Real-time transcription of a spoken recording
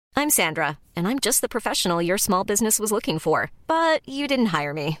I'm Sandra, and I'm just the professional your small business was looking for. But you didn't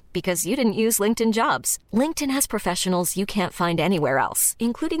hire me because you didn't use LinkedIn Jobs. LinkedIn has professionals you can't find anywhere else,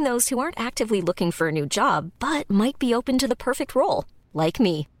 including those who aren't actively looking for a new job, but might be open to the perfect role, like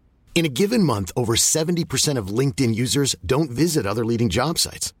me. In a given month, over 70% of LinkedIn users don't visit other leading job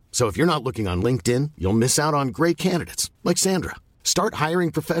sites. So if you're not looking on LinkedIn, you'll miss out on great candidates like Sandra. Start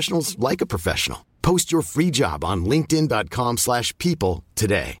hiring professionals like a professional. Post your free job on linkedin.com/people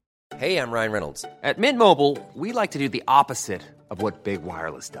today. Hey, I'm Ryan Reynolds. At Mint Mobile, we like to do the opposite of what Big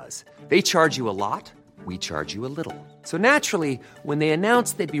Wireless does. They charge you a lot, we charge you a little. So naturally, when they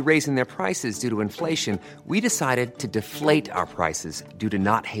announced they'd be raising their prices due to inflation, we decided to deflate our prices due to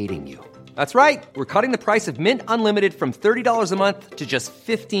not hating you. That's right. We're cutting the price of Mint Unlimited from $30 a month to just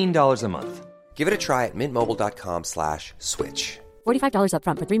 $15 a month. Give it a try at mintmobile.com/switch. $45 up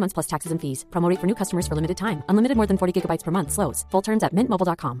front for 3 months plus taxes and fees. Promo rate for new customers for limited time. Unlimited more than 40 gigabytes per month slows. Full terms at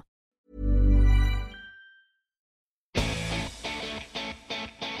mintmobile.com.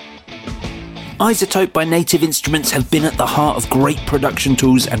 iZotope by Native Instruments have been at the heart of great production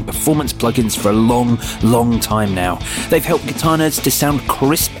tools and performance plugins for a long, long time now. They've helped guitar nerds to sound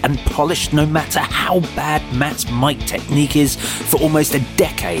crisp and polished no matter how bad Matt's mic technique is for almost a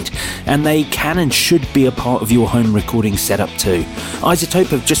decade, and they can and should be a part of your home recording setup too. iZotope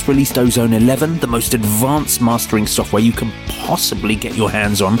have just released Ozone 11, the most advanced mastering software you can possibly get your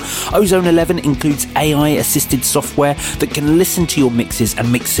hands on. Ozone 11 includes AI-assisted software that can listen to your mixes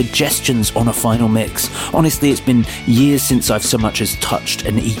and make suggestions on a final mix. Honestly, it's been years since I've so much as touched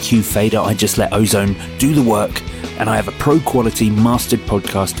an EQ fader. I just let Ozone do the work, and I have a pro-quality mastered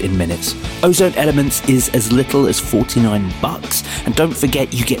podcast in minutes. Ozone Elements is as little as $49, and don't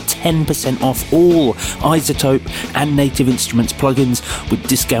forget you get 10% off all iZotope and Native Instruments plugins with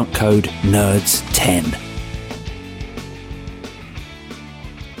discount code NERDS10.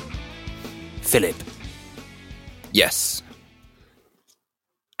 Philip. Yes.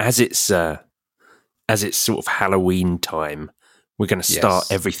 As it's sort of Halloween time, we're going to start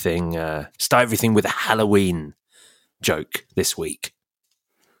everything with a Halloween joke this week.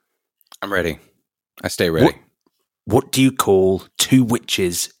 I'm ready. I stay ready. What do you call two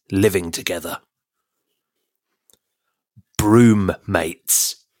witches living together? Broom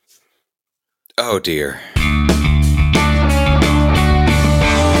mates. Oh dear.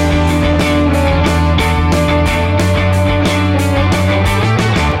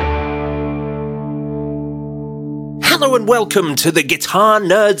 Hello and welcome to the Guitar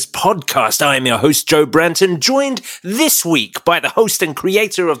Nerds podcast. I am your host, Joe Branton, joined this week by the host and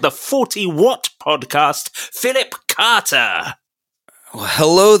creator of the 40 Watt podcast, Philip Carter. Well,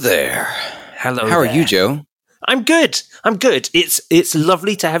 hello there. Hello. How are you, Joe? I'm good. It's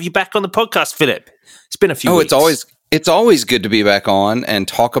lovely to have you back on the podcast, Philip. It's been a few weeks. It's always good to be back on and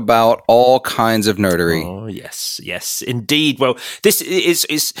talk about all kinds of nerdery. Oh, yes, indeed. Well, this is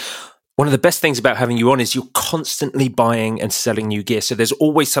one of the best things about having you on is you're constantly buying and selling new gear. So there's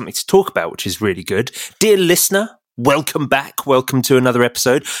always something to talk about, which is really good. Dear listener, welcome back. Welcome to another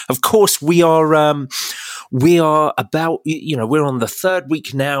episode. Of course, we're on the third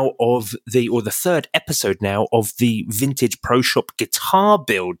week now the third episode now of the Vintage Pro Shop guitar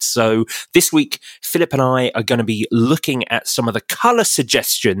build. So this week, Philip and I are going to be looking at some of the color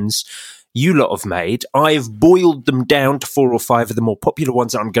suggestions you lot have made. I've boiled them down to 4 or 5 of the more popular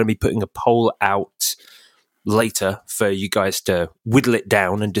ones. I'm going to be putting a poll out later for you guys to whittle it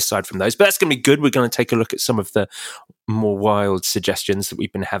down and decide from those. But that's going to be good. We're going to take a look at some of the more wild suggestions that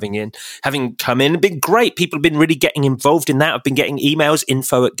we've been having come in. It's been great. People have been really getting involved in that. I've been getting emails,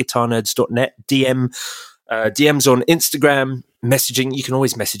 info@guitarnerds.net, DMs on Instagram, messaging. You can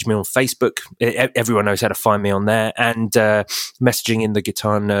always message me on Facebook. Everyone knows how to find me on there, and messaging in the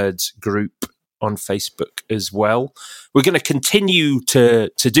Guitar Nerds group on Facebook as well. We're going to continue to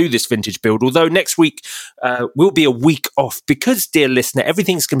do this vintage build, although next week will be a week off because, dear listener,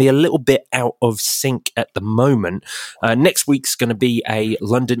 everything's going to be a little bit out of sync at the moment. Next week's going to be a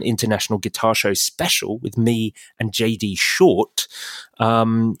London International Guitar Show special with me and JD Short.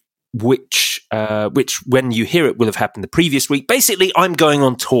 Which when you hear it will have happened the previous week. Basically, I'm going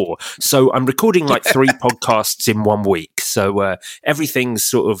on tour, so I'm recording like 3 podcasts in 1 week. So everything's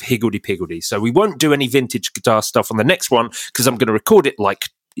sort of higgledy-piggledy. So we won't do any vintage guitar stuff on the next one because I'm going to record it like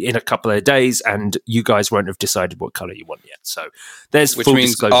in a couple of days, and you guys won't have decided what color you want yet. So there's Which full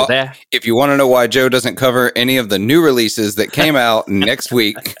means, disclosure there. If you want to know why Joe doesn't cover any of the new releases that came out next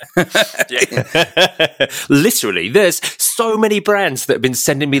week, literally, there's so many brands that have been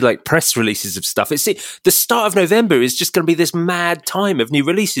sending me like press releases of stuff. It's the start of November is just going to be this mad time of new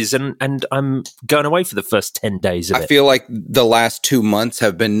releases, and I'm going away for the first 10 days of it. I feel like the last 2 months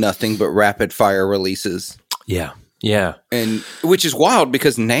have been nothing but rapid fire releases. Yeah. And which is wild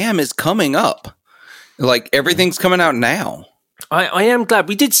because NAMM is coming up. Like everything's coming out now. I am glad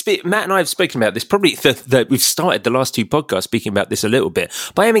we did speak. Matt and I have spoken about this. Probably that we've started the last two podcasts speaking about this a little bit.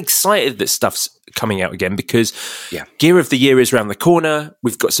 But I am excited that stuff's coming out again because Gear of the Year is around the corner.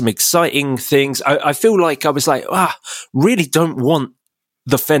 We've got some exciting things. I feel like I was like, really don't want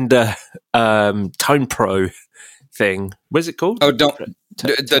the Fender Tone Pro thing. What is it called? Oh,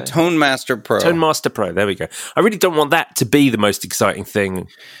 the Tone Master Pro. Tone Master Pro. There we go. I really don't want that to be the most exciting thing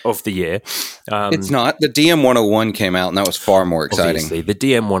of the year. It's not. The DM101 came out, and that was far more exciting. Obviously, the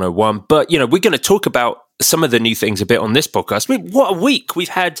DM101. But, we're going to talk about some of the new things a bit on this podcast. I mean, what a week. We've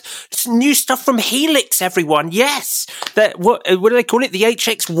had some new stuff from Helix, everyone. Yes. What do they call it? The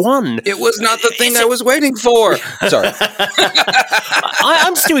HX1. It was not the thing I was waiting for. Sorry.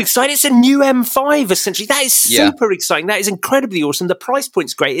 I'm still excited. It's a new M5, essentially. That is super exciting. That is incredibly awesome. The price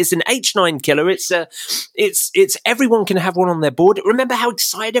point's great. It's an H9 killer. It's everyone can have one on their board. Remember how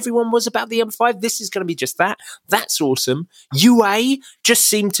excited everyone was about the M5? This is going to be just that. That's awesome. UA just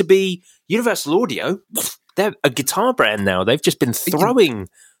seemed to be Universal Audio. They're a guitar brand now. They've just been throwing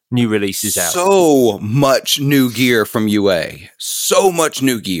new releases out. So much new gear from UA. So much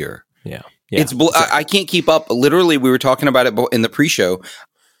new gear. Yeah. It's I can't keep up. Literally, we were talking about it in the pre-show.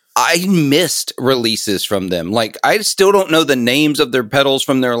 I missed releases from them. Like, I still don't know the names of their pedals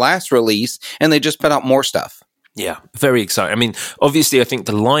from their last release, and they just put out more stuff. Yeah, very exciting. I mean, obviously, I think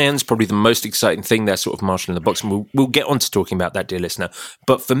the Lion's probably the most exciting thing. They're sort of marshalling the box, and we'll get on to talking about that, dear listener.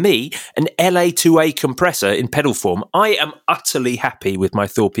 But for me, an LA2A compressor in pedal form, I am utterly happy with my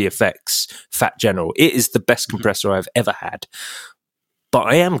Thorpe FX Fat General. It is the best compressor I've ever had. But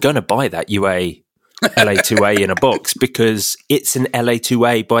I am going to buy that UA LA2A in a box because it's an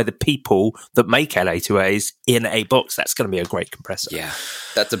LA2A by the people that make LA2As in a box. That's going to be a great compressor. Yeah,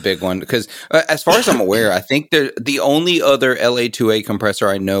 that's a big one because as far as I'm aware, I think the only other LA2A compressor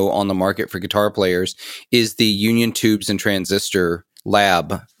I know on the market for guitar players is the Union Tubes and Transistor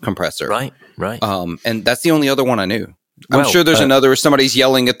Lab compressor. Right. And that's the only other one I knew. I'm sure there's another. Somebody's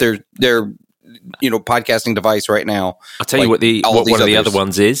yelling at their podcasting device right now. I'll tell you what one of the other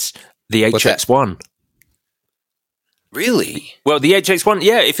ones is. The HX1. Really? Well, the HX1,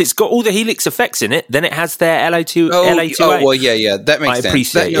 if it's got all the Helix effects in it, then it has their LA2A. Oh, well, yeah, that makes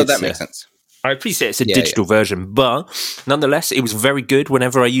sense. That makes sense. I appreciate it's a digital version, but nonetheless, it was very good.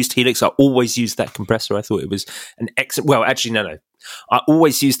 Whenever I used Helix, I always used that compressor. I thought it was an excellent... Well, actually, no. I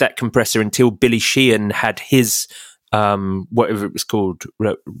always used that compressor until Billy Sheehan had his... whatever it was called,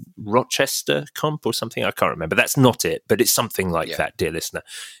 Rochester Comp or something. I can't remember. That's not it, but it's something like that, dear listener.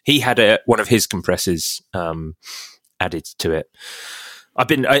 He had one of his compressors added to it.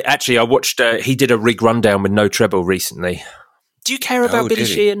 I watched, he did a rig rundown with no treble recently. Do you care about Billy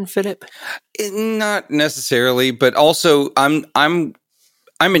Sheehan, Philip? Not necessarily, but also I'm an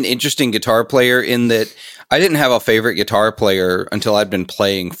interesting guitar player in that I didn't have a favorite guitar player until I'd been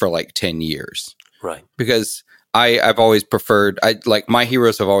playing for like 10 years. Right. Because I've always preferred, my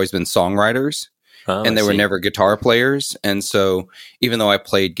heroes have always been songwriters, and they were never guitar players. And so even though I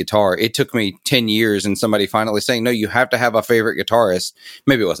played guitar, it took me 10 years and somebody finally saying, no, you have to have a favorite guitarist.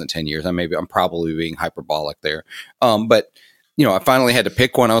 Maybe it wasn't 10 years. I'm probably being hyperbolic there. But I finally had to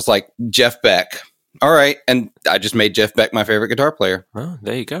pick one. I was like, Jeff Beck. All right. And I just made Jeff Beck my favorite guitar player. Oh,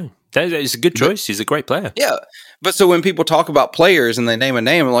 there you go. That is a good choice. He's a great player. Yeah. But so when people talk about players and they name a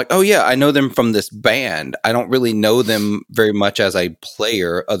name, I'm like, oh yeah, I know them from this band. I don't really know them very much as a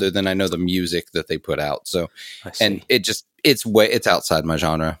player other than I know the music that they put out. So, and it's outside my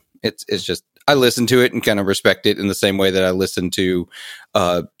genre. It's just, I listen to it and kind of respect it in the same way that I listen to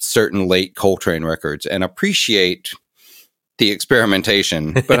certain late Coltrane records and appreciate the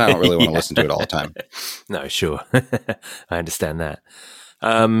experimentation, but I don't really want to listen to it all the time. No, sure. I understand that.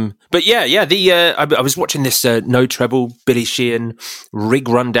 But I was watching this no treble Billy Sheehan rig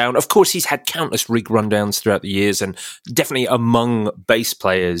rundown. Of course, he's had countless rig rundowns throughout the years, and definitely among bass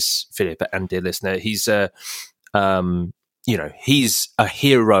players, Philip and dear listener, he's he's a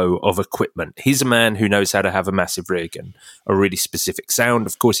hero of equipment. He's a man who knows how to have a massive rig and a really specific sound.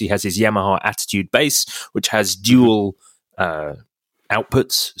 Of course, he has his Yamaha Attitude bass, which has dual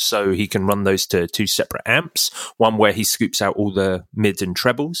outputs, so he can run those to 2 separate amps. One where he scoops out all the mids and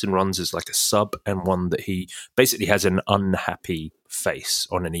trebles and runs as like a sub, and one that he basically has an unhappy face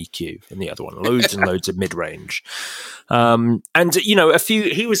on an EQ, and the other one loads and loads of mid-range. And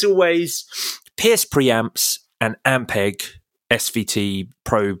he was always Pierce preamps and Ampeg SVT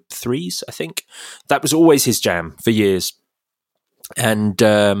Pro 3s, I think. That was always his jam for years. And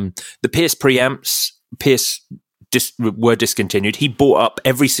the Pierce preamps, were discontinued. He bought up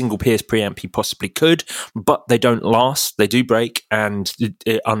every single Pierce preamp he possibly could, but they don't last. They do break, and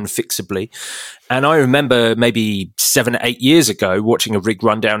unfixably. And I remember maybe 7 or 8 years ago watching a rig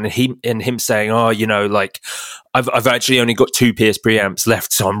rundown and him saying, I've actually only got 2 Pierce preamps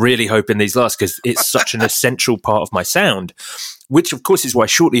left, so I'm really hoping these last because it's such an essential part of my sound. Which, of course, is why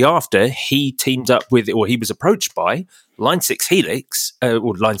shortly after he teamed up with, or he was approached by Line 6 Helix,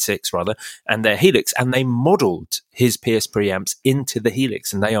 or Line 6 rather, and their Helix, and they modeled his Pierce preamps into the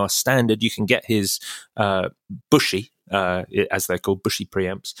Helix, and they are standard. You can get his Bushy, as they're called, Bushy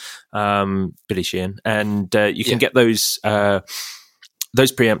preamps, Billy Sheehan, and you can get those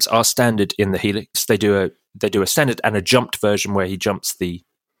preamps are standard in the Helix. They do a standard and a jumped version where he jumps the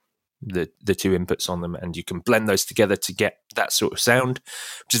 2 inputs on them, and you can blend those together to get that sort of sound,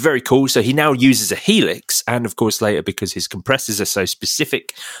 which is very cool. So he now uses a Helix, and of course later, because his compressors are so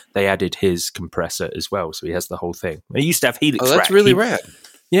specific, they added his compressor as well, so he has the whole thing. He used to have Helix. Oh, that's really rad.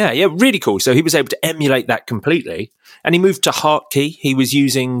 Yeah, really cool. So he was able to emulate that completely, and he moved to Hartkey. He was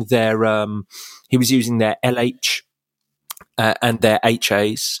using their LH and their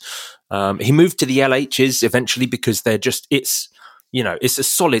HAs. He moved to the LHs eventually because they're just it's a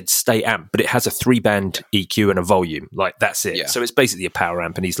solid state amp, but it has a 3-band EQ and a volume. Like, that's it. Yeah. So it's basically a power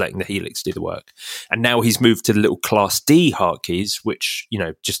amp, and he's letting the Helix do the work. And now he's moved to the little Class D Hartkeys, which,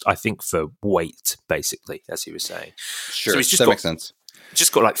 just I think for weight, basically, as he was saying. Sure, so that makes sense.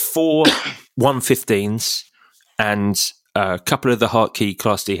 Just got like 4 115s and a couple of the Hartkey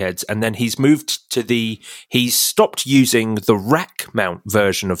Class D heads, and then he's moved to he's stopped using the rack mount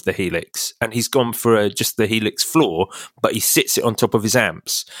version of the Helix, and he's gone for just the Helix floor, but he sits it on top of his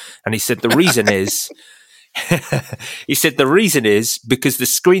amps. And he said the reason is, because the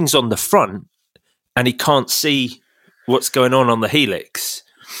screen's on the front, and he can't see what's going on the Helix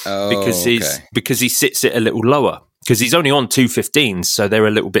because he sits it a little lower. Because he's only on 215s, so they're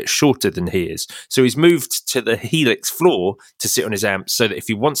a little bit shorter than he is. So he's moved to the Helix floor to sit on his amps, so that if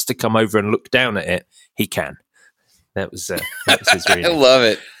he wants to come over and look down at it, he can. That was his reasoning. I love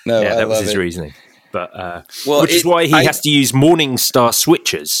it. That was his reasoning. But which is why he has to use Morningstar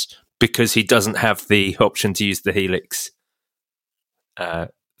switchers, because he doesn't have the option to use the Helix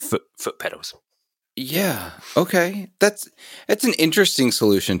foot pedals. Yeah. Okay. That's an interesting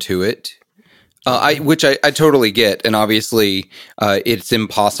solution to it. Which I totally get, and obviously it's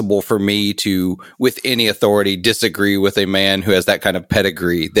impossible for me to, with any authority, disagree with a man who has that kind of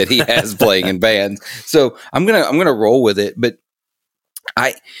pedigree that he has playing in bands. So I'm gonna roll with it, but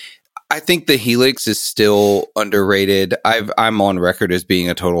I think the Helix is still underrated. I'm on record as being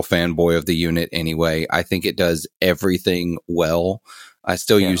a total fanboy of the unit anyway. I think it does everything well. I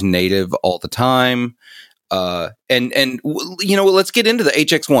still use native all the time. Let's get into the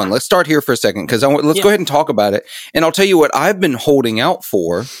HX1. Let's start here for a second, because let's go ahead and talk about it. And I'll tell you what I've been holding out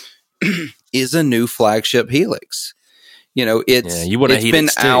for is a new flagship Helix. It's been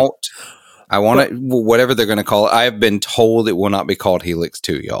out. I want it, whatever they're going to call it. I have been told it will not be called Helix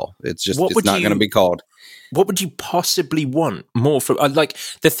 2, y'all. It's not going to be called. What would you possibly want more from?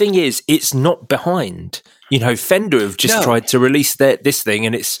 The thing is, it's not behind. Fender have just tried to release this thing,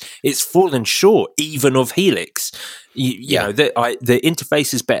 and it's fallen short even of Helix. The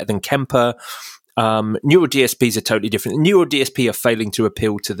interface is better than Kemper. Neural DSPs are totally different. Neural DSP are failing to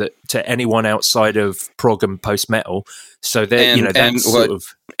appeal to anyone outside of prog and post metal. So they're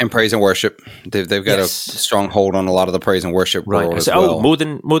and praise and worship. They've got a strong hold on a lot of the praise and worship world as well. More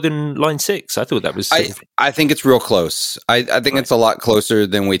than Line 6. I thought that was. I think it's real close. I think it's a lot closer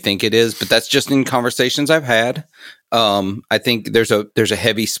than we think it is, but that's just in conversations I've had. I think there's a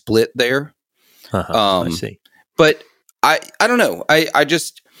heavy split there. I see, but I don't know. I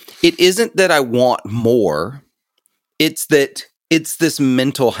just. It isn't that I want more. It's that it's this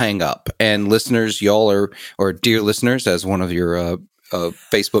mental hang up. And listeners, y'all or dear listeners, as one of your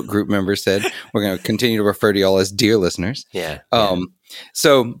Facebook group members said, we're going to continue to refer to y'all as dear listeners. Yeah.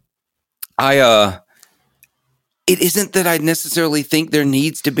 So it isn't that I necessarily think there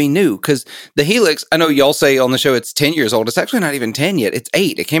needs to be new, because the Helix, I know y'all say on the show it's 10 years old. It's actually not even 10 yet. It's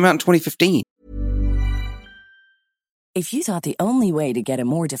 8. It came out in 2015. If you thought the only way to get a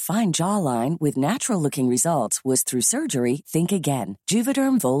more defined jawline with natural-looking results was through surgery, think again.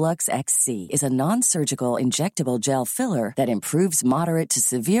 Juvederm Volux XC is a non-surgical injectable gel filler that improves moderate to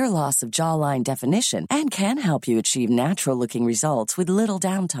severe loss of jawline definition and can help you achieve natural-looking results with little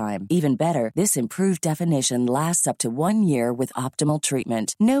downtime. Even better, this improved definition lasts up to 1 year with optimal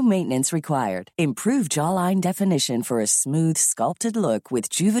treatment. No maintenance required. Improve jawline definition for a smooth, sculpted look with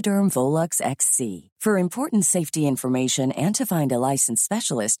Juvederm Volux XC. For important safety information and to find a licensed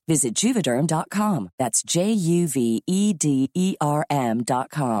specialist, visit Juvederm.com. That's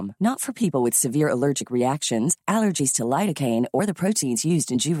JUVEDERM.com. Not for people with severe allergic reactions, allergies to lidocaine, or the proteins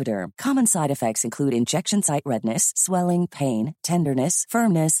used in Juvederm. Common side effects include injection site redness, swelling, pain, tenderness,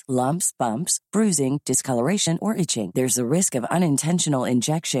 firmness, lumps, bumps, bruising, discoloration, or itching. There's a risk of unintentional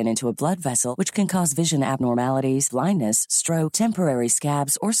injection into a blood vessel, which can cause vision abnormalities, blindness, stroke, temporary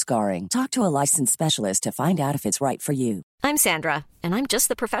scabs, or scarring. Talk to a licensed specialist to find out if it's right for you. I'm Sandra, and I'm just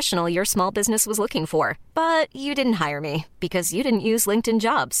the professional your small business was looking for. But you didn't hire me because you didn't use LinkedIn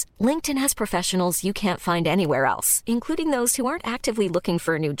Jobs. LinkedIn has professionals you can't find anywhere else, including those who aren't actively looking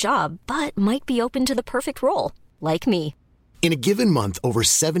for a new job, but might be open to the perfect role, like me. In a given month, over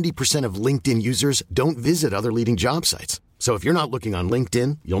 70% of LinkedIn users don't visit other leading job sites. So if you're not looking on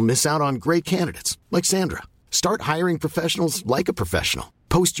LinkedIn, you'll miss out on great candidates like Sandra. Start hiring professionals like a professional.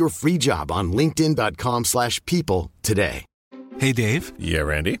 Post your free job on linkedin.com/people today. Hey, Dave. Yeah,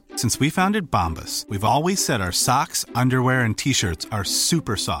 Randy. Since we founded Bombas, we've always said our socks, underwear, and T-shirts are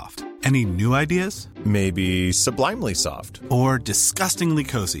super soft. Any new ideas? Maybe sublimely soft. Or disgustingly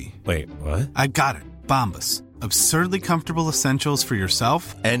cozy. Wait, what? I got it. Bombas. Absurdly comfortable essentials for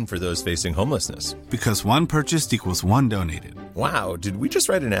yourself and for those facing homelessness. Because one purchased equals one donated. Wow, did we just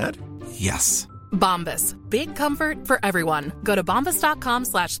write an ad? Yes. Bombas. Big comfort for everyone. Go to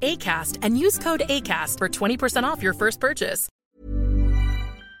bombas.com/ACAST and use code ACAST for 20% off your first purchase.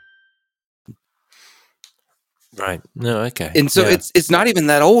 Right. No, okay. And so it's not even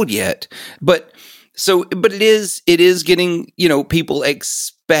that old yet. But it is getting, people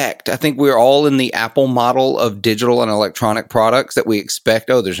expect. I think we're all in the Apple model of digital and electronic products that we expect,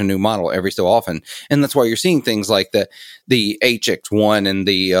 there's a new model every so often. And that's why you're seeing things like the HX1 and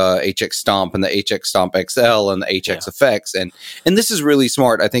the HX Stomp and the HX Stomp XL and the HX Effects. And this is really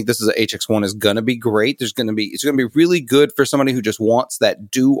smart. I think this is a HX1 is going to be great. It's going to be really good for somebody who just wants that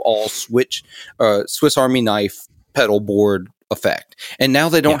do-all switch, Swiss Army knife pedal board effect. And now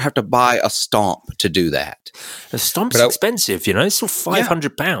they don't have to buy a Stomp to do that. The Stomp's expensive, it's still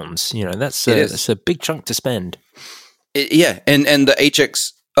 £500. That's a big chunk to spend. And the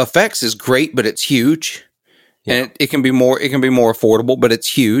HX Effects is great, but it's huge. And it can be more affordable, but it's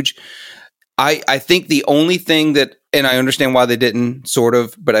huge. I think the only thing that, and I understand why they didn't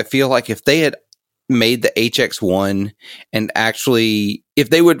but I feel like if they had made the HX1 and actually, if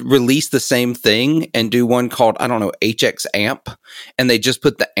they would release the same thing and do one called, HX Amp, and they just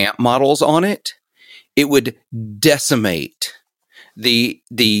put the amp models on it, it would decimate the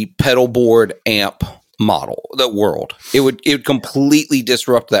pedal board amp model, the world. It would completely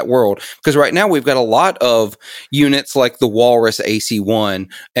disrupt that world, because right now we've got a lot of units like the Walrus AC1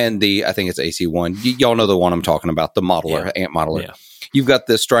 and I think it's AC1. Y'all know the one I'm talking about, the modeler, amp modeler. Yeah. You've got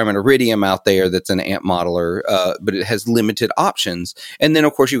the Strymon Iridium out there that's an amp modeler, but it has limited options. And then,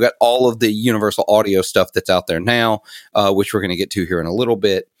 of course, you've got all of the Universal Audio stuff that's out there now, which we're going to get to here in a little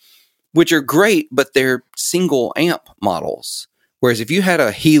bit, which are great, but they're single amp models. Whereas if you had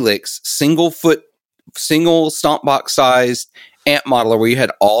a Helix single Stomp box sized amp modeler where you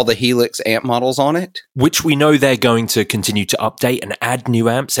had all the Helix amp models on it. Which we know they're going to continue to update and add new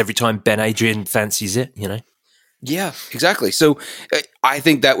amps every time Ben Adrian fancies it, Yeah, exactly. So I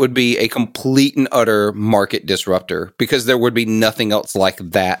think that would be a complete and utter market disruptor, because there would be nothing else like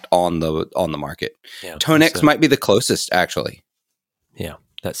that on the market. Yeah, Tone X might be the closest, actually. Yeah,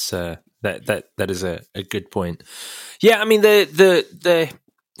 that's that is a good point. Yeah, I mean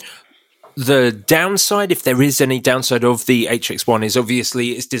the downside, if there is any downside of the HX1, is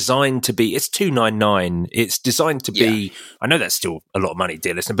obviously it's designed to be, it's $299. It's designed to be, I know that's still a lot of money,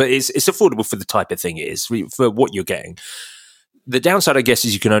 dear listener, but it's affordable for the type of thing it is, for what you're getting. The downside, I guess,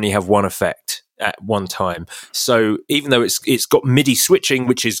 is you can only have one effect at one time. So even though it's got MIDI switching,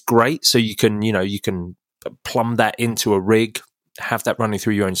 which is great, so you can plumb that into a rig, have that running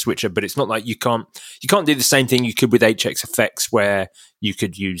through your own switcher, but it's not like you can't do the same thing you could with HX Effects, where you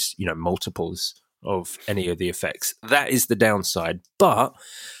could use multiples of any of the effects. That is the downside, but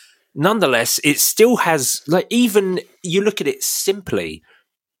nonetheless, it still has, even you look at it simply,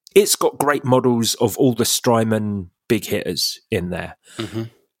 it's got great models of all the Strymon big hitters in there. Mm-hmm.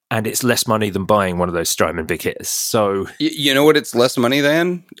 and it's less money than buying one of those Strymon big hitters. So you know what it's less money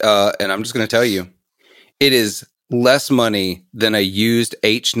than? And I'm just going to tell you, it is less money than a used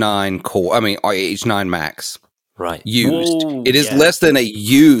H9 core. I mean, H9 Max. Right. Used. Whoa, it is less than a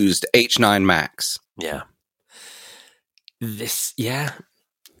used H9 Max. Yeah.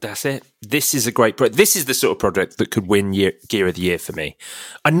 That's it. This is a great project. This is the sort of project that could win Gear of the Year for me.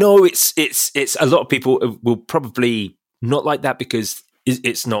 I know it's a lot of people will probably not like that because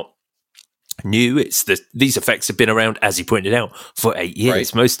it's not new. These effects have been around, as he pointed out, for 8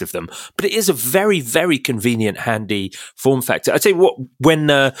 years, most of them. But it is a very, very convenient, handy form factor. I tell you what,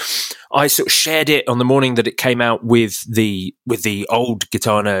 when I sort of shared it on the morning that it came out with the old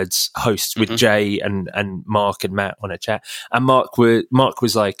Guitar Nerds hosts, with Jay and Mark and Matt on a chat, and Mark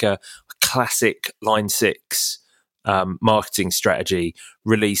was like a classic Line 6 marketing strategy,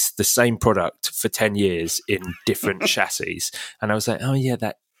 released the same product for 10 years in different chassis. And I was like, oh yeah,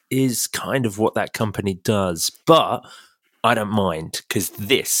 that is kind of what that company does, but I don't mind because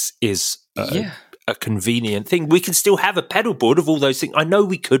this is a convenient thing. We can still have a pedal board of all those things. I know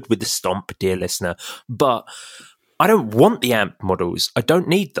we could with the Stomp, dear listener, but I don't want the amp models. I don't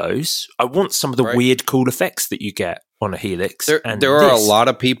need those. I want some of the weird, cool effects that you get on a Helix. There are a lot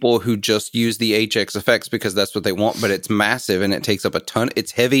of people who just use the HX effects because that's what they want, but it's massive and it takes up a ton.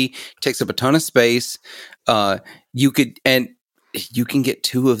 It's heavy, takes up a ton of space. You can get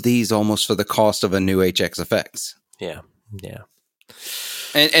 2 of these almost for the cost of a new HX effects. Yeah.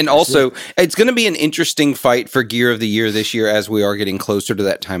 And also, it's going to be an interesting fight for Gear of the Year this year as we are getting closer to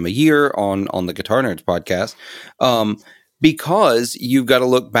that time of year on the Guitar Nerds podcast. Because you've got to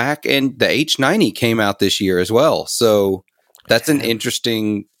look back, and the H90 came out this year as well. So that's an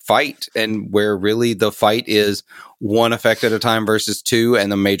interesting fight, and where really the fight is 1 effect at a time versus 2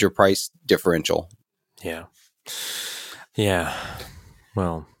 and the major price differential. Yeah.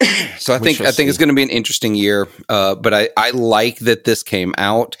 Well, so I think it's going to be an interesting year. But I like that this came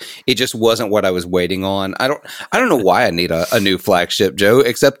out. It just wasn't what I was waiting on. I don't know why I need a new flagship, Joe,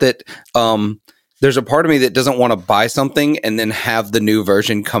 except that there's a part of me that doesn't want to buy something and then have the new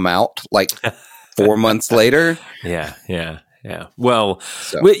version come out 4 months later. Yeah. Well,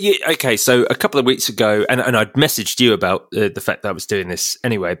 so a couple of weeks ago, and I'd messaged you about the fact that I was doing this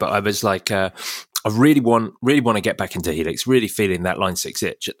anyway, but I was like, I really want to get back into Helix, really feeling that Line 6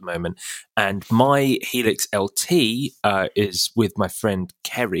 itch at the moment. And my Helix LT is with my friend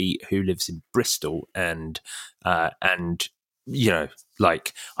Kerry, who lives in Bristol, and you know,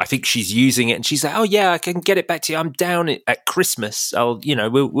 like, I think she's using it, and she's like, "Oh yeah, I can get it back to you. I'm down at Christmas. We'll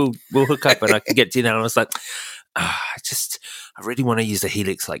hook up, and I can get it to you now." And I was like, I really want to use the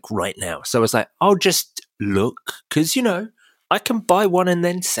Helix right now. So I was like, I'll just look, because I can buy one and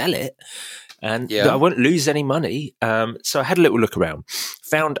then sell it, and I won't lose any money. So I had a little look around,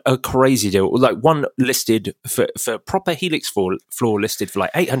 found a crazy deal, one listed for proper Helix floor listed for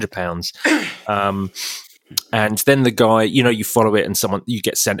 £800. And then the guy, you follow it, and you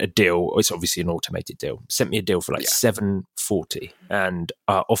get sent a deal. It's obviously an automated deal. Sent me a deal for $740, and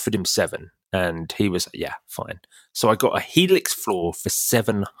offered him $7, and he was yeah, fine. So I got a Helix floor for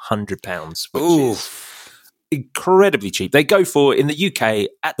 £700, which is incredibly cheap. They go for, in the UK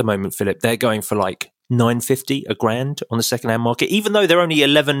at the moment, Philip, they're going for $950, $1,000 on the secondhand market, even though they're only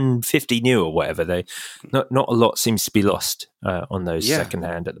 $1,150 new or whatever. They not a lot seems to be lost on those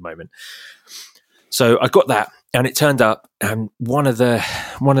secondhand at the moment. So I got that, and it turned up, and one of the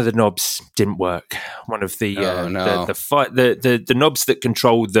knobs didn't work. One of the the knobs that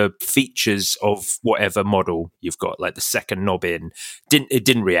control the features of whatever model you've got, like the second knob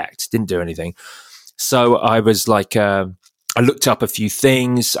didn't react, didn't do anything. So I was like, I looked up a few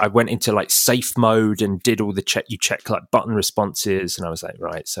things. I went into safe mode and did all the check. You check button responses, and I was like,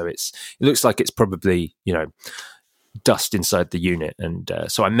 right. So it looks like it's probably dust inside the unit. And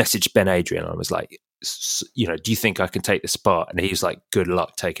so I messaged Ben Adrian. I was like, do you think I can take this apart? And he was like, good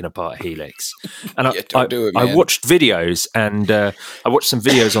luck taking apart a Helix. And I watched videos, and I watched some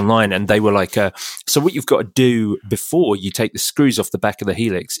videos online, and they were like, so what you've got to do before you take the screws off the back of the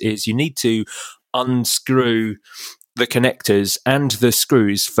Helix is you need to unscrew the connectors and the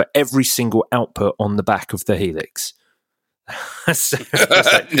screws for every single output on the back of the Helix. So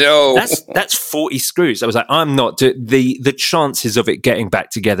no, that's 40 screws. I was like, I'm not the chances of it getting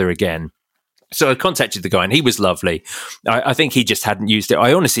back together again. So I contacted the guy, and he was lovely. I think he just hadn't used it.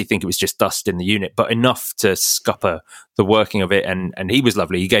 I honestly think it was just dust in the unit, but enough to scupper the working of it. And he was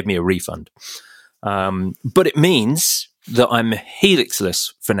lovely. He gave me a refund. But it means that I'm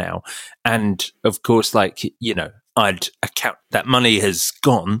Helixless for now. And of course, I'd account that money has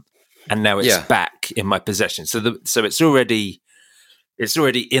gone, and now it's back in my possession. So it's already It's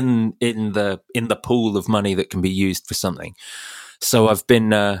already in the pool of money that can be used for something. So I've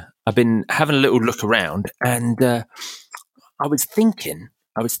been having a little look around, and I was thinking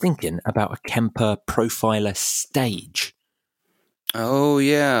about a Kemper Profiler Stage. Oh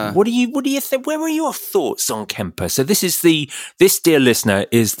yeah. What do you think? Where are your thoughts on Kemper? So this dear listener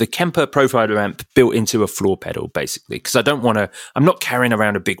is the Kemper Profiler amp built into a floor pedal, basically. Because I'm not carrying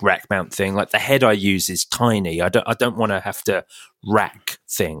around a big rack mount thing. Like the head I use is tiny. I don't want to have to rack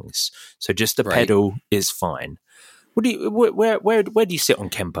things. So just the pedal is fine. Where do you sit on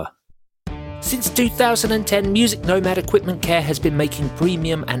Kemper? Since 2010, Music Nomad Equipment Care has been making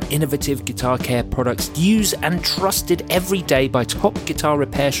premium and innovative guitar care products used and trusted every day by top guitar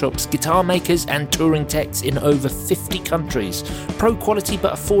repair shops, guitar makers and touring techs in over 50 countries. Pro quality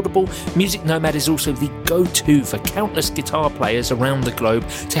but affordable, Music Nomad is also the go-to for countless guitar players around the globe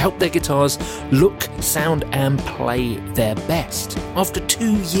to help their guitars look, sound and play their best. After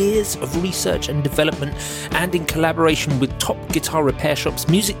 2 years of research and development and in collaboration with top guitar repair shops,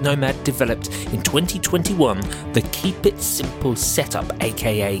 Music Nomad developed in 2021 the Keep It Simple setup,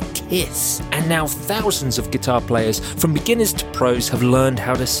 aka KISS, and now thousands of guitar players from beginners to pros have learned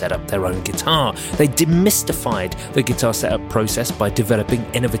how to set up their own guitar. They demystified the guitar setup process by developing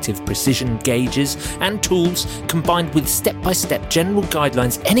innovative precision gauges and tools combined with step-by-step general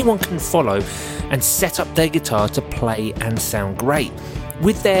guidelines anyone can follow and set up their guitar to play and sound great.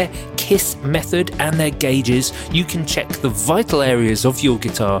 With their KISS method and their gauges, you can check the vital areas of your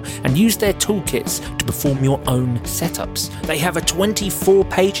guitar and use their toolkits to perform your own setups. They have a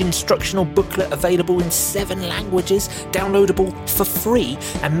 24-page instructional booklet available in 7 languages, downloadable for free,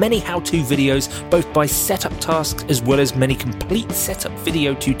 and many how-to videos, both by setup tasks as well as many complete setup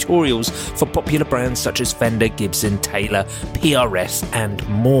video tutorials for popular brands such as Fender, Gibson, Taylor, PRS, and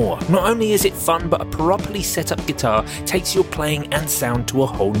more. Not only is it fun, but a properly set up guitar takes your playing and sound to a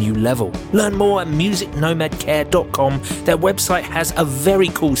whole new level. Learn more at musicnomadcare.com. Their website has a very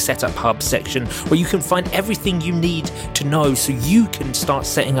cool setup hub section where you can find everything you need to know so you can start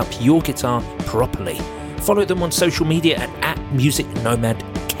setting up your guitar properly. Follow them on social media at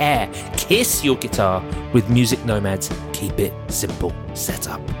musicnomadcare. Kiss your guitar with Music Nomad's Keep It Simple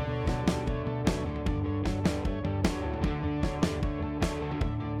setup.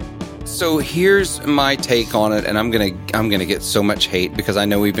 So here's my take on it, and I'm gonna get so much hate because I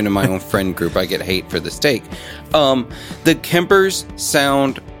know even in my own friend group I get hate for this take. The Kempers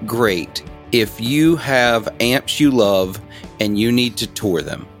sound great if you have amps you love and you need to tour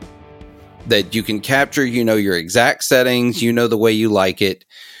them. That you can capture, your exact settings, the way you like it.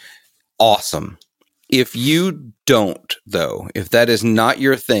 Awesome. If you don't, though, if that is not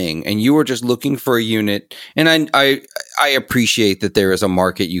your thing and you are just looking for a unit, and I appreciate that there is a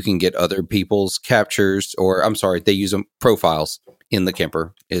market you can get other people's captures, or I'm sorry, they use them profiles in the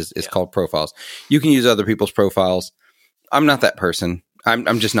Kemper is called profiles. You can use other people's profiles. I'm not that person.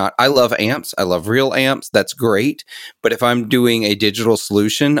 I'm just not. I love amps. I love real amps. That's great. But if I'm doing a digital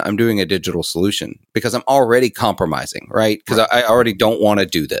solution, I'm doing a digital solution because I'm already compromising, right? Because I already don't want to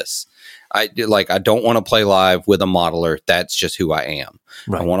do this. I don't want to play live with a modeler. That's just who I am.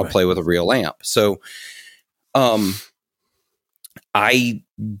 I want to play with a real amp. So, I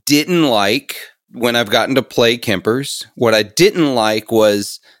didn't like when I've gotten to play Kempers. What I didn't like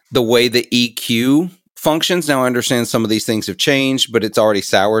was the way the EQ functions. Now I understand some of these things have changed, but it's already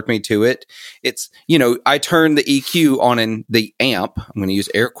soured me to it. It's, I turned the EQ on in the amp. I'm going to use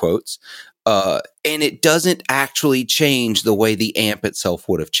air quotes. And it doesn't actually change the way the amp itself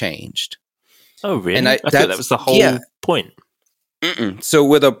would have changed. Oh, really? And I thought that was the whole point. So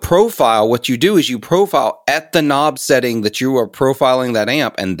with a profile, what you do is you profile at the knob setting that you are profiling that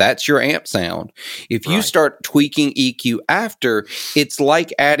amp, and that's your amp sound. If you start tweaking EQ after, it's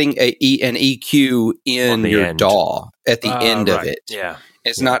like adding an EQ in your end. DAW at the end of it. Yeah.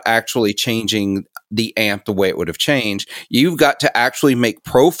 It's not actually changing the amp the way it would have changed. You've got to actually make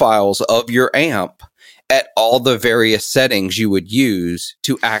profiles of your amp at all the various settings you would use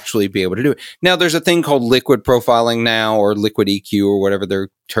to actually be able to do it. Now, there's a thing called liquid profiling now, or liquid EQ, or whatever they're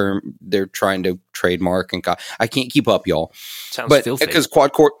trying to trademark. And I can't keep up, y'all. Sounds filthy. Because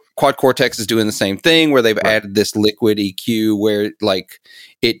Quad Cortex is doing the same thing, where they've added this liquid EQ where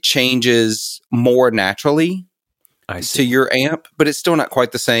it changes more naturally to your amp, but it's still not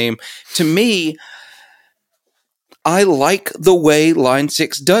quite the same. To me, I like the way Line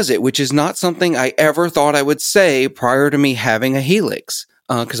 6 does it, which is not something I ever thought I would say prior to me having a Helix.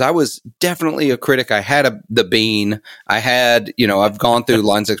 Because I was definitely a critic. I had the Bean. I had, I've gone through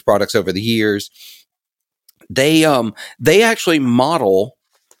Line 6 products over the years. They actually model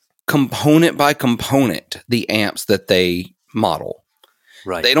component by component the amps that they model.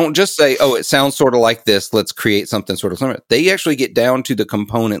 Right. They don't just say, "Oh, it sounds sort of like this. Let's create something sort of similar." They actually get down to the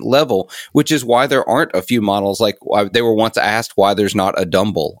component level, which is why there aren't a few models. Like they were once asked why there's not a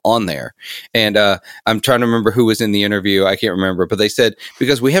Dumble on there, and I'm trying to remember who was in the interview. I can't remember, but they said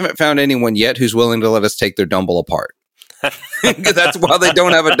because we haven't found anyone yet who's willing to let us take their Dumble apart. That's why they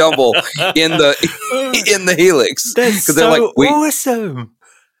don't have a Dumble in the Helix. That's so they're like, awesome.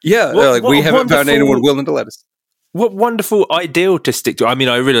 Yeah, we haven't found anyone willing to let us. What wonderful ideal to stick to. I mean,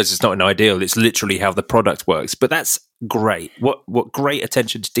 I realize it's not an ideal. It's literally how the product works, but that's great. What great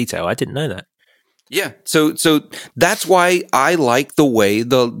attention to detail. I didn't know that. Yeah. So that's why I like the way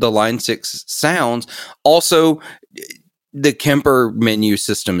the Line 6 sounds. Also, the Kemper menu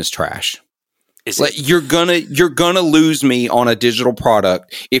system is trash. Like you're gonna lose me on a digital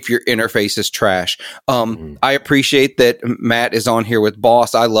product if your interface is trash. I appreciate that Matt is on here with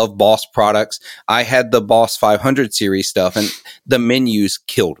Boss. I love Boss products. I had the Boss 500 series stuff, and the menus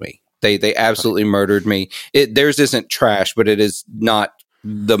killed me. They absolutely murdered me. Theirs isn't trash, but it is not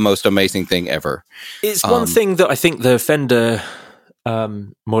the most amazing thing ever. It's one thing that I think the Fender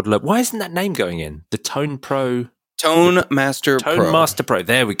modeler. Why isn't that name going in? The Tone Master Pro.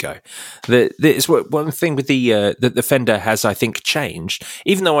 There we go. It's one thing with that the Fender has, I think, changed.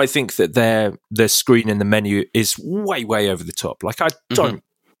 Even though I think that the screen in the menu is way over the top. Like I don't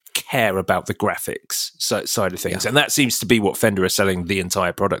care about the graphics side of things, and that seems to be what Fender are selling the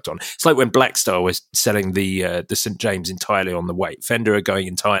entire product on. It's like when Blackstar was selling the St. James entirely on the weight. Fender are going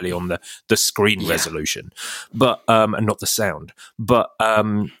entirely on the screen resolution, but and not the sound, but.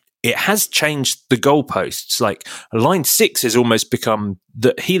 It has changed the goalposts. Like Line 6 has almost become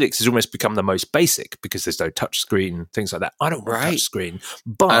the Helix has almost become the most basic because there's no touch screen, things like that. I don't want touch screen,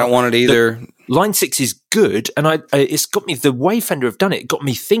 but I don't want it either. Line 6 is good, and it's got me the way Fender have done it. It got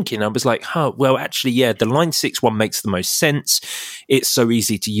me thinking. I was like, well, actually, yeah, the Line 6 one makes the most sense. It's so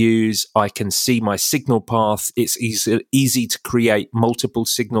easy to use. I can see my signal path. It's easy to create multiple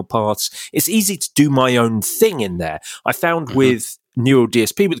signal paths. It's easy to do my own thing in there. I found with Neural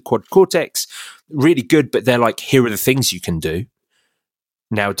DSP with Quad Cortex, really good, but they're like, here are the things you can do.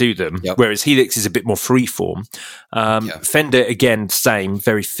 Now do them. Yep. Whereas Helix is a bit more freeform. Fender, again, same,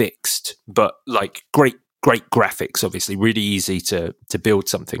 very fixed, but like great graphics, obviously, really easy to build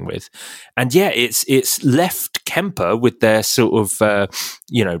something with. And yeah, it's left Kemper with their sort of,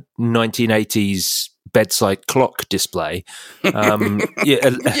 1980s bedside clock display, a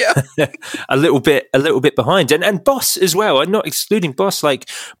little bit behind, and Boss as well. I'm not excluding Boss. Like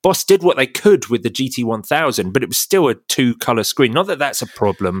Boss did what they could with the GT1000, but it was still a 2-color screen. Not that that's a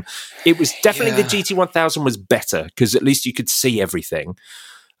problem. It was definitely the GT1000 was better because at least you could see everything.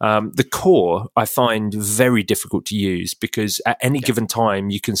 The Core I find very difficult to use because at any given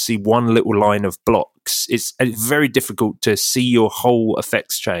time you can see one little line of blocks. It's very difficult to see your whole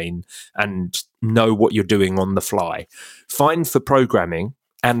effects chain and know what you're doing on the fly. Fine for programming,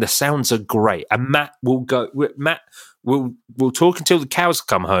 and the sounds are great. And Matt will we'll talk until the cows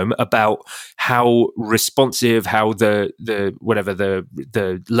come home about how responsive, how the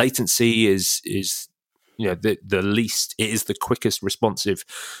latency is the least. It is the quickest responsive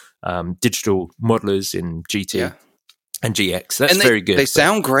digital modelers in GT and GX. That's very good. They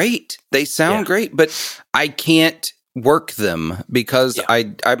sound great. They sound great, but I can't work them because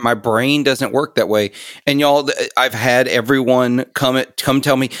my brain doesn't work that way. And y'all, I've had everyone come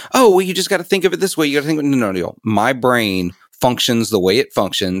tell me, oh, well, you just got to think of it this way. You got to think, no. My brain functions the way it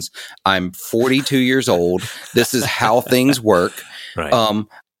functions. I'm 42 years old. This is how things work. Right.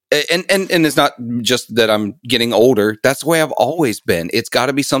 And it's not just that I'm getting older. That's the way I've always been. It's got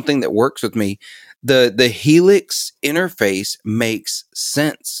to be something that works with me. The Helix interface makes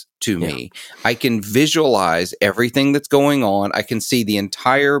sense to me. I can visualize everything that's going on. I can see the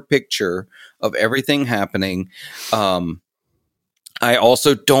entire picture of everything happening. I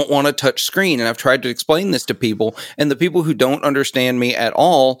also don't want to touch screen, and I've tried to explain this to people, and the people who don't understand me at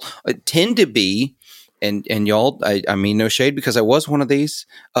all tend to be, and y'all, I mean no shade because I was one of these,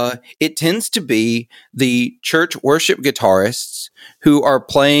 it tends to be the church worship guitarists who are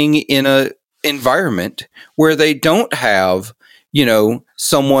playing in a environment where they don't have,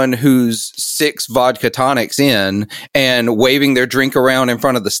 someone who's 6 vodka tonics in and waving their drink around in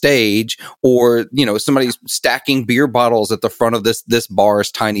front of the stage, or, somebody's stacking beer bottles at the front of this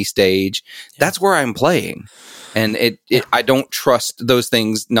bar's tiny stage. That's where I'm playing. And I don't trust those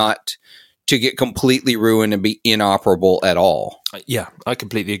things not to get completely ruined and be inoperable at all. Yeah, I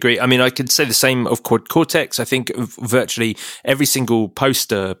completely agree. I mean, I could say the same of Quad Cortex. I think virtually every single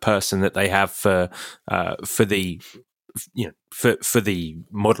poster person that they have for the for the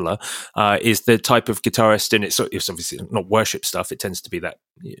modeler, is the type of guitarist, and it's obviously not worship stuff. It tends to be that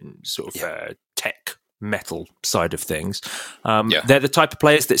sort of tech metal side of things. They're the type of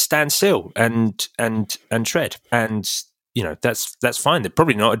players that stand still and shred, and that's fine. They're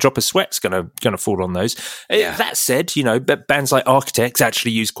probably not a drop of sweat's gonna fall on those. That said, bands like Architects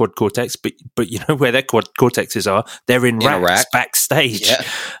actually use quad cortex, but where their quad cortexes are, they're in racks backstage.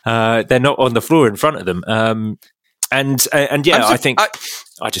 They're not on the floor in front of them. I think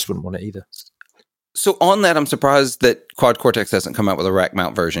I just wouldn't want it either. So on that, I'm surprised that Quad Cortex hasn't come out with a rack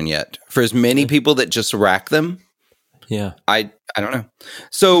mount version yet. For as many people that just rack them, I don't know.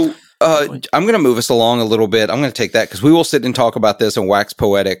 So I'm going to move us along a little bit. I'm going to take that because we will sit and talk about this and wax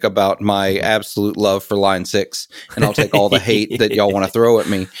poetic about my absolute love for Line 6, and I'll take all the hate that y'all want to throw at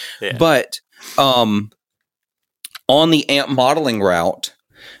me. Yeah. But on the amp modeling route,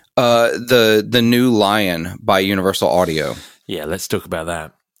 the new Lion by Universal Audio. Yeah, let's talk about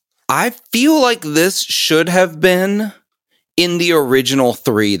that. I feel like this should have been in the original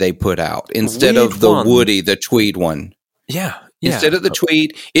 3 they put out instead of the Woody, the tweed one. Yeah. Instead of the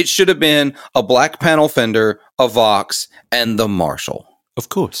tweed, it should have been a black panel Fender, a Vox, and the Marshall. Of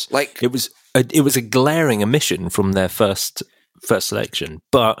course. Like it was a glaring omission from their first selection,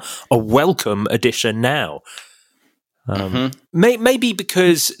 but a welcome addition now. Maybe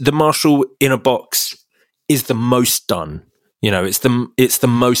because the Marshall in a box is the most done. It's the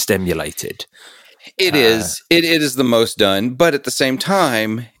most emulated. It is. It is the most done, but at the same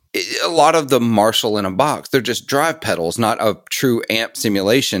time, a lot of the Marshall in a box, they're just drive pedals, not a true amp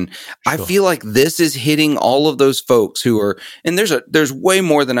simulation. Sure. I feel like this is hitting all of those folks who are, and there's way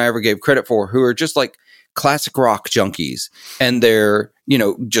more than I ever gave credit for, who are just like classic rock junkies, and they're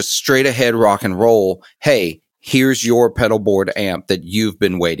just straight ahead rock and roll. Hey, here's your pedal board amp that you've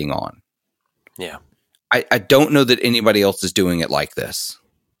been waiting on. Yeah. I don't know that anybody else is doing it like this.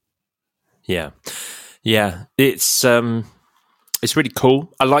 Yeah. It's really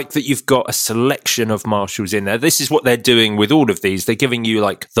cool. I like that you've got a selection of Marshalls in there. This is what they're doing with all of these. They're giving you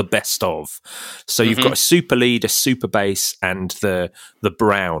like the best of. So you've got a super lead, a super bass, and the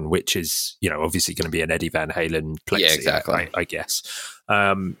brown, which is obviously going to be an Eddie Van Halen Plexi. Yeah, exactly. I guess.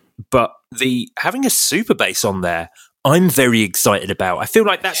 But having a super bass on there, I'm very excited about. I feel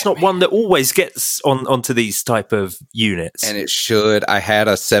like that's not one that always gets onto these type of units. And it should. I had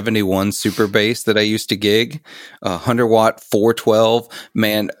a 71 super bass that I used to gig, 100 watt 412.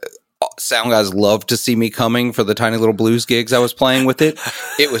 Man, sound guys loved to see me coming for the tiny little blues gigs I was playing with it.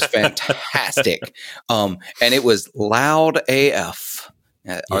 It was fantastic. And it was loud AF.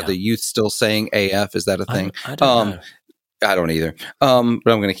 Are the youth still saying AF? Is that a thing? I don't know. I don't either. But I'm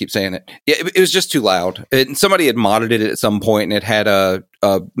going to keep saying it. Yeah, it was just too loud. Somebody had modded it at some point, and it had a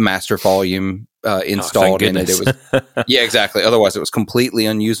master volume installed in it. It was, yeah, exactly. Otherwise, it was completely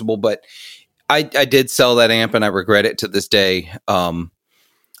unusable. But I did sell that amp, and I regret it to this day.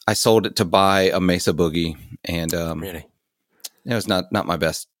 I sold it to buy a Mesa Boogie, and really, it was not my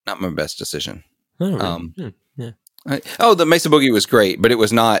best decision. Oh, really? Yeah. The Mesa Boogie was great, but it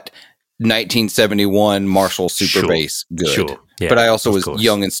was not 1971 Marshall super bass good. Sure. Yeah, but I also was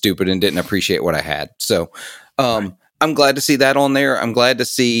young and stupid and didn't appreciate what I had. So I'm glad to see that on there. I'm glad to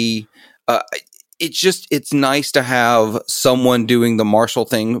see it's nice to have someone doing the Marshall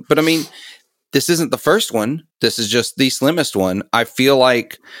thing. But I mean, this isn't the first one. This is just the slimmest one. I feel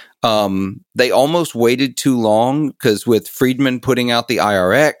like they almost waited too long, because with Friedman putting out the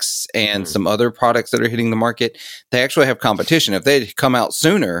IRX and some other products that are hitting the market, they actually have competition. If they had come out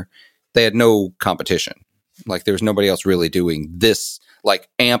sooner, they had no competition. Like there was nobody else really doing this like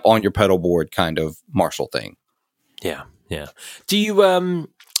amp on your pedal board kind of Marshall thing. Yeah. Do you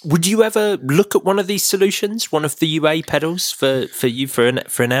would you ever look at one of these solutions, one of the UA pedals for you for an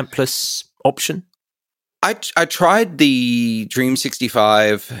ampless option? I tried the Dream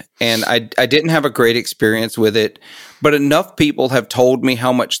 65 and I didn't have a great experience with it, but enough people have told me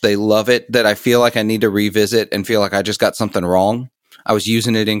how much they love it that I feel like I need to revisit and feel like I just got something wrong. I was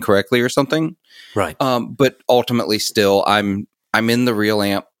using it incorrectly or something. Right. But ultimately still I'm in the real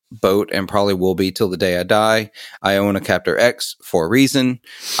amp boat and probably will be till the day I die. I own a Captor X for a reason.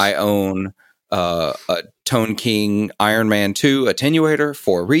 I own a Tone King Iron Man 2 attenuator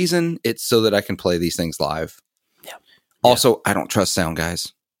for a reason. It's so that I can play these things live. Yeah. Also, I don't trust sound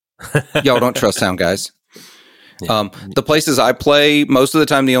guys. Y'all don't trust sound guys. Yeah. The places I play, most of the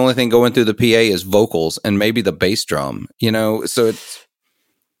time, the only thing going through the PA is vocals and maybe the bass drum, so it's,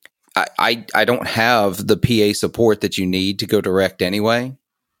 I don't have the PA support that you need to go direct anyway.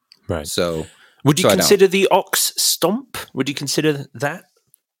 Right. So would you consider the aux stomp? Would you consider that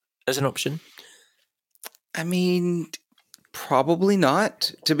as an option? I mean, Probably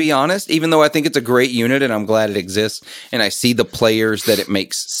not, to be honest, even though I think it's a great unit and I'm glad it exists and I see the players that it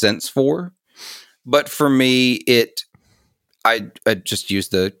makes sense for. But for me, I just use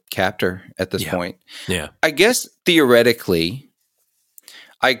the captor at this point. Yeah. I guess theoretically,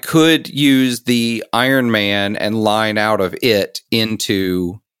 I could use the Iron Man and line out of it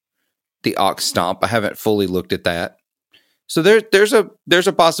into the Ox Stomp. I haven't fully looked at that. So there's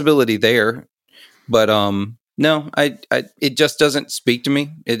a possibility there. But no, it just doesn't speak to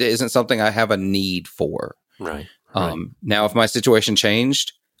me. It isn't something I have a need for. Right. Now, if my situation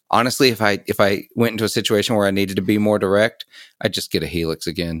changed, honestly, if I went into a situation where I needed to be more direct, I'd just get a Helix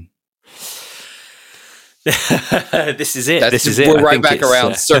again. This is it. We're right back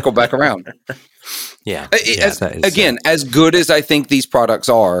around, circle back around. Yeah. As good as I think these products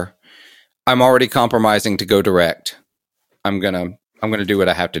are, I'm already compromising to go direct. I'm gonna do what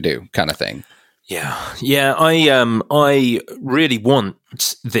I have to do, kind of thing. Yeah. I really want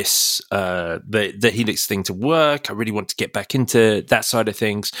this the Helix thing to work. I really want to get back into that side of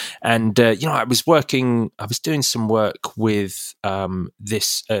things. And I was doing some work with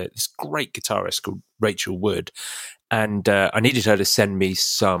this great guitarist called Rachel Wood, and I needed her to send me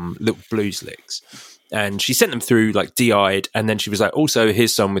some little blues licks. And she sent them through like DI'd, and then she was like, also,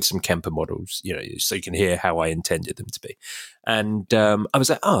 here's some with some Kemper models, so you can hear how I intended them to be. And I was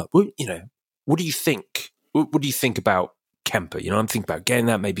like, what do you think? What do you think about Kemper? I'm thinking about getting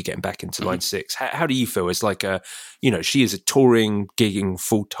that, maybe getting back into Line 6. How do you feel? It's like she is a touring, gigging,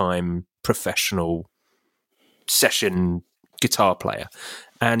 full-time, professional session guitar player.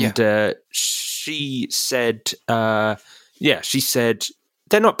 And she said, they're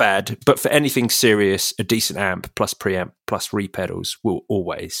not bad, but for anything serious, a decent amp plus preamp plus re-pedals will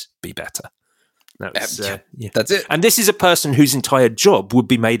always be better. That's it. And this is a person whose entire job would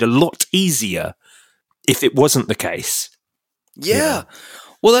be made a lot easier if it wasn't the case. Yeah.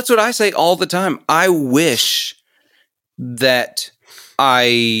 Well, that's what I say all the time. I wish that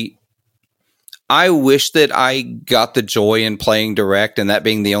I got the joy in playing direct and that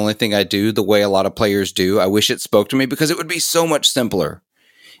being the only thing I do the way a lot of players do. I wish it spoke to me because it would be so much simpler.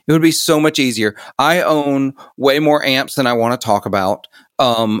 It would be so much easier. I own way more amps than I want to talk about.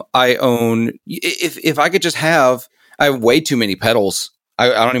 I own, if I could just I have way too many pedals. I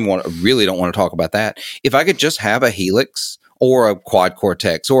don't want to talk about that. If I could just have a Helix or a Quad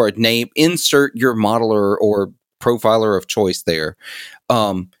Cortex or a name, insert your modeler or profiler of choice there.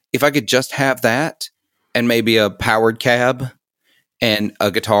 If I could just have that and maybe a powered cab and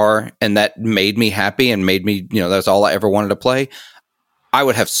a guitar, and that made me happy and made me, that's all I ever wanted to play, I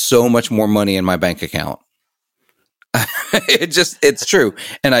would have so much more money in my bank account. It's true.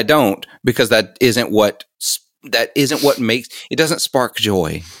 And I don't, because that isn't what makes, it doesn't spark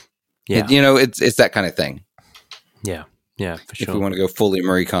joy. Yeah. It's that kind of thing. Yeah. Yeah, for sure. If we want to go fully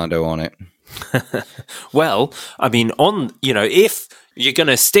Marie Kondo on it. Well, I mean, if you're going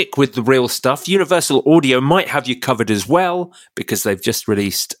to stick with the real stuff, Universal Audio might have you covered as well, because they've just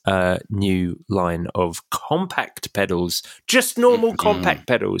released a new line of compact pedals, just normal compact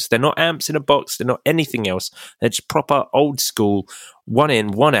pedals. They're not amps in a box. They're not anything else. They're just proper old school, one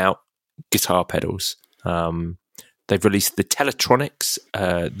in, one out guitar pedals. They've released the Teletronics,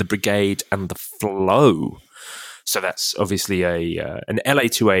 the Brigade, and the Flow. So that's obviously an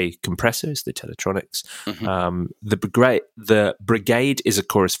LA2A compressor, is the Teletronics. Mm-hmm. The Brigade is a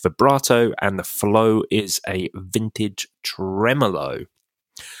chorus vibrato, and the Flow is a vintage tremolo.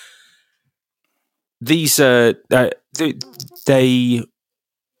 These they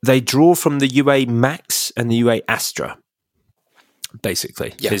draw from the UA Max and the UA Astra.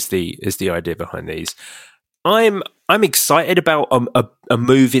 Basically, is the idea behind these. I'm excited about a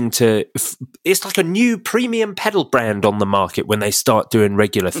move into, it's like a new premium pedal brand on the market when they start doing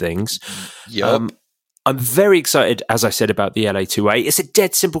regular things. Yep. I'm very excited, as I said, about the LA2A. It's a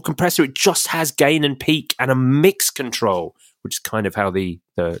dead simple compressor. It just has gain and peak and a mix control, which is kind of how the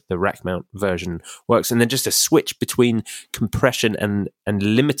rack mount version works. And then just a switch between compression and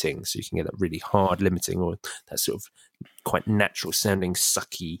limiting. So you can get that really hard limiting or that sort of quite natural sounding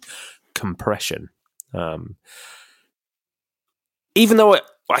sucky compression. Even though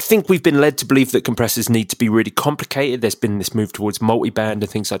I think we've been led to believe that compressors need to be really complicated, there's been this move towards multiband and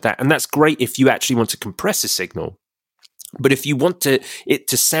things like that, and that's great if you actually want to compress a signal. But if you want it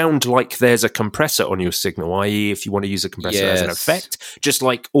to sound like there's a compressor on your signal, i.e. if you want to use a compressor as an effect, just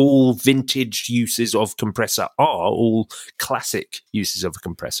like all vintage uses of compressor are, all classic uses of a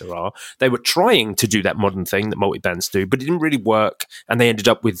compressor are, they were trying to do that modern thing that multibands do, but it didn't really work, and they ended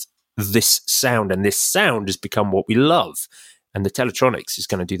up with this sound, and this sound has become what we love. And the Teletronics is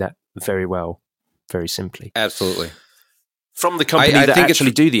going to do that very well, very simply. Absolutely. From the company that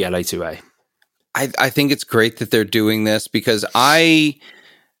actually do the LA2A. I think it's great that they're doing this because I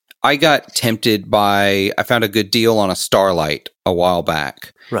got tempted by, I found a good deal on a Starlight a while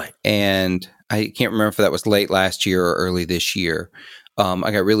back. Right. And I can't remember if that was late last year or early this year.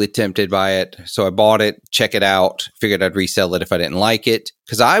 I got really tempted by it. So I bought it, check it out, figured I'd resell it if I didn't like it.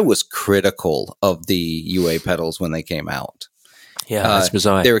 Because I was critical of the UA pedals when they came out. Yeah, that's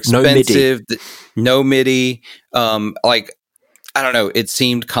bizarre. They're expensive. No MIDI. I don't know. It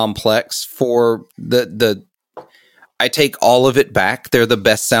seemed complex for the. I take all of it back. They're the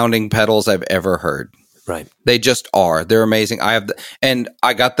best sounding pedals I've ever heard. Right. They just are. They're amazing. And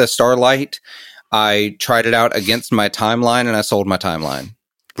I got the Starlight. I tried it out against my Timeline, and I sold my Timeline.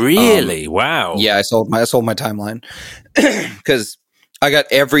 Really? Wow. Yeah, I sold my Timeline because I got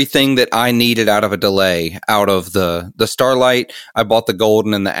everything that I needed out of a delay out of the Starlight. I bought the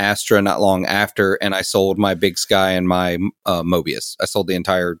Golden and the Astra not long after, and I sold my Big Sky and my Mobius. I sold the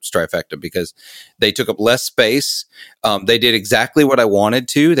entire Strifecta because they took up less space. They did exactly what I wanted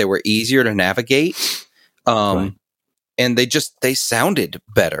to. They were easier to navigate, and they sounded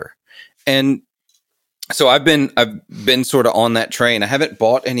better. And so I've been sort of on that train. I haven't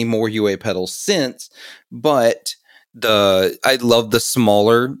bought any more UA pedals since, but I love the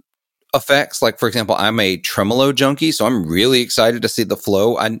smaller effects. Like, for example, I'm a tremolo junkie, so I'm really excited to see the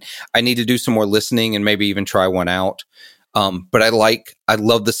flow. I need to do some more listening and maybe even try one out. But I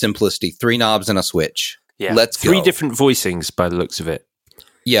love the simplicity. 3 knobs and a switch. Yeah. Let's go. 3 different voicings by the looks of it.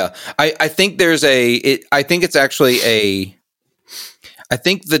 Yeah. I think I think it's actually I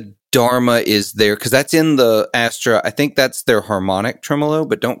think the Dharma is there because that's in the Astra. I think that's their harmonic tremolo,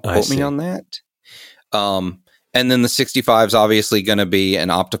 but don't quote me on that. And then the 65 is obviously going to be an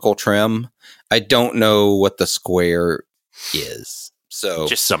optical trim. I don't know what the square is. So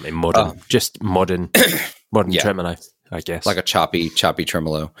just something modern, modern tremolo, I guess. Like a choppy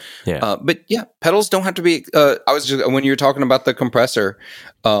tremolo. Yeah. But yeah, pedals don't have to be, when you were talking about the compressor,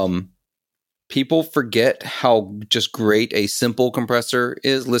 people forget how just great a simple compressor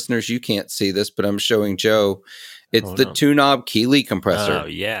is. Listeners, you can't see this, but I'm showing Joe. It's the 2-knob Keeley compressor. Oh,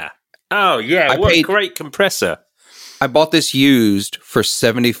 yeah. What a great compressor. I bought this used for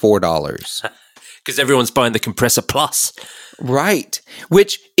 $74. Because everyone's buying the Compressor Plus. Right.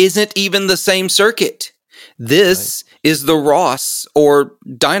 Which isn't even the same circuit. This is the Ross or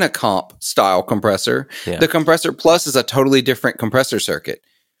Dynacomp style compressor. Yeah. The Compressor Plus is a totally different compressor circuit.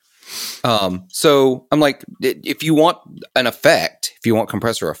 So I'm like, if you want an effect, if you want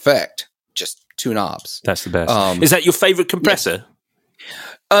compressor effect, just 2 knobs. That's the best. Is that your favorite compressor? Yeah.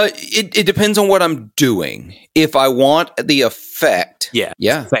 It depends on what I'm doing. If I want the effect,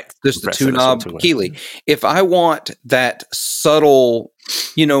 effect there's the 2-knob Keeley. If I want that subtle,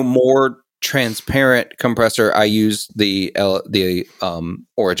 more transparent compressor, I use the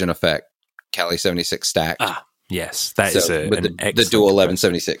Origin Effect Cali 76 stack. Ah, yes, that is the Dual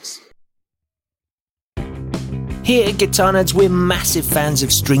 1176. Here at Guitar Nerds, we're massive fans of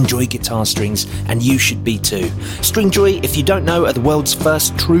Stringjoy guitar strings, and you should be too. Stringjoy, if you don't know, are the world's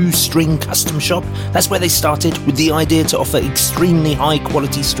first true string custom shop. That's where they started, with the idea to offer extremely high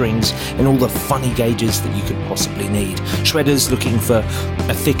quality strings in all the funny gauges that you could possibly need. Shredders looking for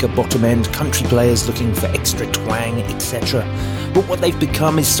a thicker bottom end, country players looking for extra twang, etc. But what they've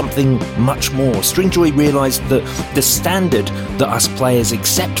become is something much more. Stringjoy realised that the standard that us players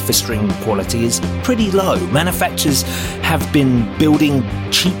accept for string quality is pretty low. Manufacturers have been building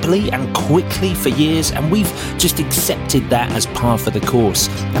cheaply and quickly for years, and we've just accepted that as par for the course.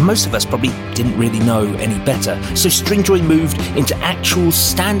 And most of us probably didn't really know any better. So Stringjoy moved into actual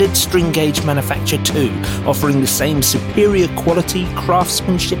standard string gauge manufacture too, offering the same superior quality,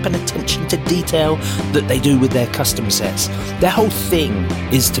 craftsmanship and attention to detail that they do with their custom sets. Their whole thing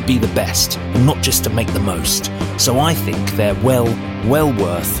is to be the best and not just to make the most. So I think they're well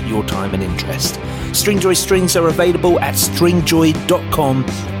worth your time and interest. Stringjoy strings are available at stringjoy.com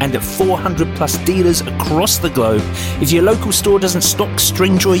and at 400 plus dealers across the globe. If your local store doesn't stock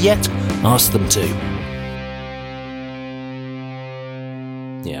Stringjoy yet, ask them to.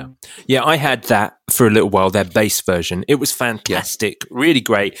 Yeah, I had that for a little while, their bass version. It was fantastic, really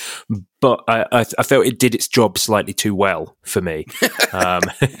great, but I felt it did its job slightly too well for me.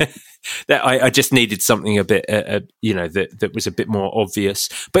 That I just needed something a bit, that was a bit more obvious.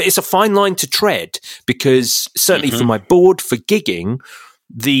 But it's a fine line to tread because certainly for my board, for gigging,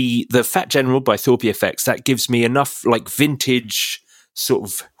 the Fat General by Thorpe FX, that gives me enough like vintage sort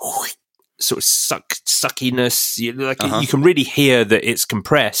of sort of suckiness. You can really hear that it's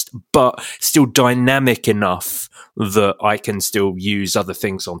compressed, but still dynamic enough that I can still use other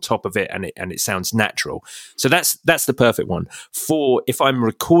things on top of it, and it sounds natural. So that's the perfect one. For if I'm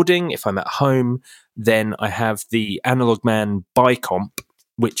recording, if I'm at home, then I have the Analog Man Bicomp,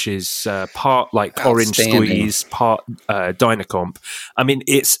 which is part like Orange Squeeze, part Dynacomp. I mean,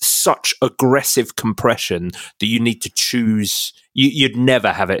 it's such aggressive compression that you need to choose. You'd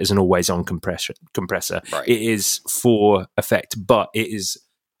never have it as an always-on compressor. Right. It is for effect, but it is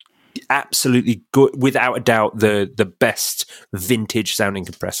absolutely good, without a doubt, the best vintage sounding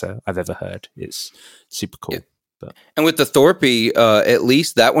compressor I've ever heard. It's super cool. Yeah. And with the Thorpe, at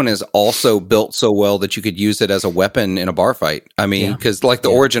least that one is also built so well that you could use it as a weapon in a bar fight. I mean, because like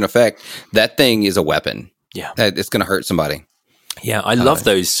the Origin Effect, that thing is a weapon. Yeah, it's going to hurt somebody. Yeah, I love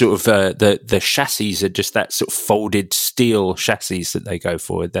those sort of the chassis are just that sort of folded steel chassis that they go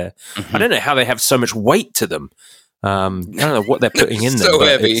for. There, I don't know how they have so much weight to them. I don't know what they're putting in there. So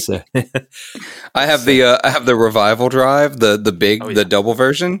heavy. I have the Revival drive, the big, the double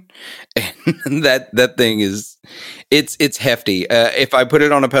version, and that thing is it's hefty. If I put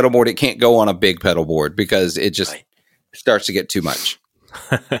it on a pedal board, it can't go on a big pedal board because it just starts to get too much.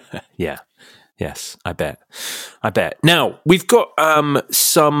 Yeah. Yes, I bet. Now, we've got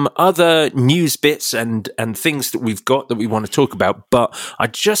some other news bits and things that we've got that we want to talk about, but I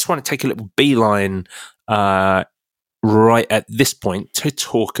just want to take a little beeline right at this point to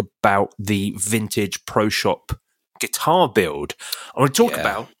talk about the Vintage Pro Shop guitar build. I want to talk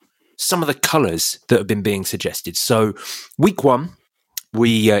about some of the colours that have been being suggested. So, week one,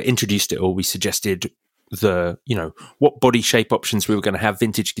 we introduced it all. We suggested what body shape options we were going to have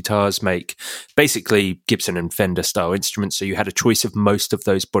vintage guitars make, basically Gibson and Fender style instruments. So you had a choice of most of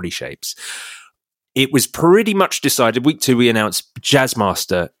those body shapes. It was pretty much decided. Week two, we announced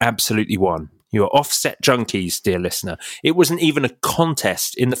Jazzmaster absolutely won. You are offset junkies, dear listener. It wasn't even a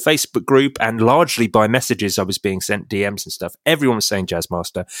contest in the Facebook group, and largely by messages I was being sent, DMs and stuff. Everyone was saying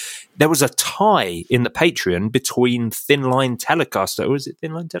Jazzmaster. There was a tie in the Patreon between Thin Line Telecaster. Was it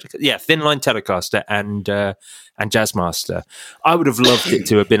Thin Line Telecaster? Yeah, Thin Line Telecaster and Jazzmaster. I would have loved it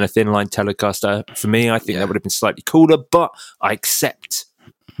to have been a Thin Line Telecaster. For me, I think that would have been slightly cooler, but I accept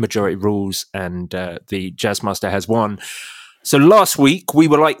majority rules, and the Jazzmaster has won. So last week we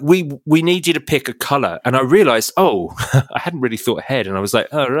were like, we need you to pick a color. And I realized, I hadn't really thought ahead. And I was like,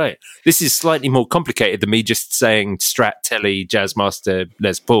 oh, right, this is slightly more complicated than me just saying Strat, Tele, Jazzmaster,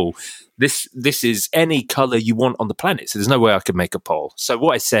 Les Paul. This is any color you want on the planet. So there's no way I could make a poll. So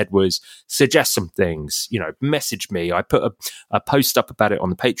what I said was suggest some things, message me. I put a post up about it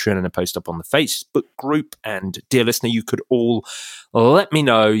on the Patreon and a post up on the Facebook group. And dear listener, you could all let me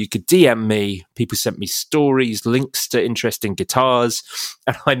know. You could DM me. People sent me stories, links to interesting guitars.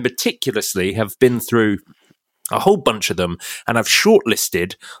 And I meticulously have been through a whole bunch of them. And I've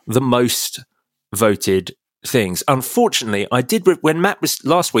shortlisted the most voted things. Unfortunately, I did when Matt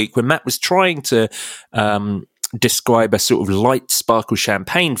was trying to describe a sort of light sparkle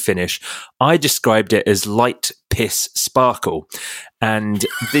champagne finish, I described it as light piss sparkle. And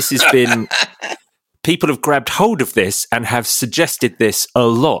this has been people have grabbed hold of this and have suggested this a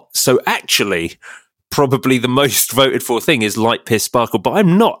lot. So actually, probably the most voted for thing is light piss sparkle, but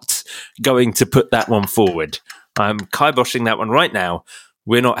I'm not going to put that one forward. I'm kiboshing that one right now.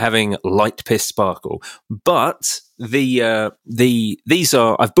 We're not having light piss sparkle, but these are.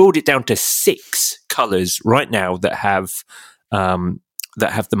 I've boiled it down to 6 colors right now that have the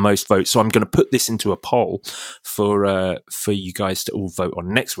most votes. So I'm going to put this into a poll for you guys to all vote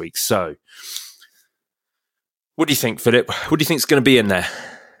on next week. So, what do you think, Philip? What do you think is going to be in there?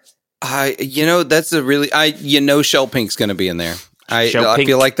 That's a really Shell Pink's going to be in there. I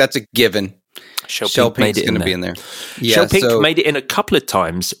feel like that's a given. Shell Pink's going to be in there. Yeah, Shell Pink made it in a couple of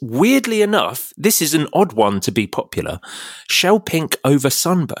times. Weirdly enough, this is an odd one to be popular. Shell Pink over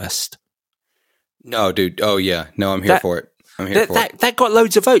Sunburst. No, dude. Oh, yeah. No, I'm here for it. That got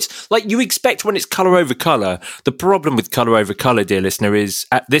loads of votes. Like you expect when it's color over color. The problem with color over color, dear listener, is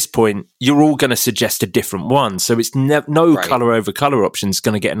at this point, you're all going to suggest a different one. So it's no color over color option is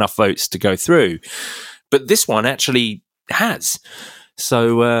going to get enough votes to go through. But this one actually has.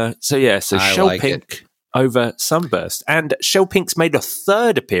 So Shell Pink over Sunburst. And Shell Pink's made a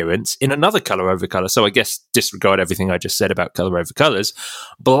third appearance in another color over color. So I guess disregard everything I just said about color over colors.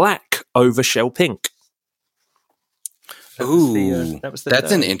 Black over Shell Pink.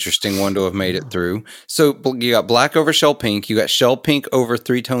 That's an interesting one to have made it through. So you got black over Shell Pink. You got Shell Pink over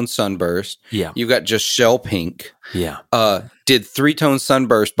 3-tone Sunburst. Yeah. You got just Shell Pink. Yeah. Did 3-tone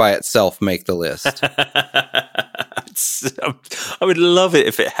Sunburst by itself make the list? I would love it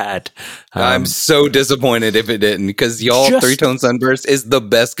if it had. I'm so disappointed if it didn't, because y'all, Three-Tone Sunburst is the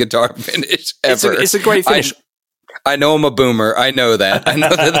best guitar finish ever. It's a great finish. I know I'm a boomer. I know that. I know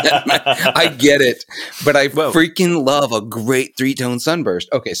that. I get it. But I freaking love a great three-tone sunburst.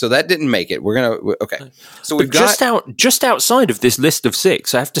 Okay, so that didn't make it. Okay. So we've got just outside of this list of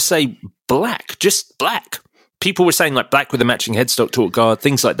 6, I have to say black, just black. People were saying like black with a matching headstock, torque guard,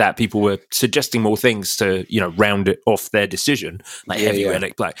 things like that. People were suggesting more things to, round it off their decision, like heavy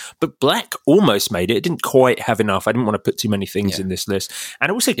relic black. But black almost made it. It didn't quite have enough. I didn't want to put too many things in this list.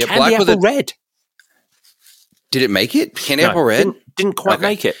 And also candy apple red. Did it make it? Candy apple red? Didn't quite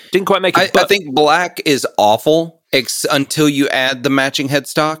make it. Didn't quite make it. I think black is awful until you add the matching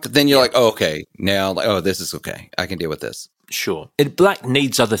headstock. Then you're like, oh, okay. Now, this is okay. I can deal with this. Sure. Black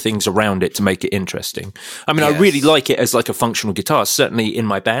needs other things around it to make it interesting. I mean, I really like it as like a functional guitar. Certainly in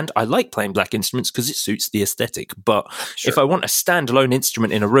my band, I like playing black instruments because it suits the aesthetic. But if I want a standalone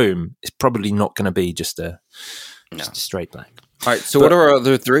instrument in a room, it's probably not going to be just a straight black. All right. So what are our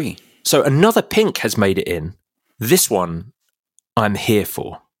other 3? So another pink has made it in. This one I'm here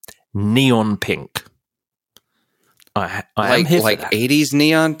for. Neon pink. I am here for that. 80s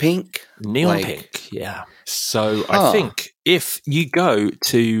neon pink? Neon pink, yeah. So I think if you go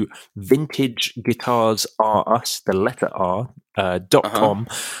to Vintage Guitars R Us, the letter R, .com,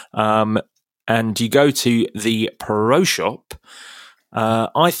 and you go to the Pro Shop,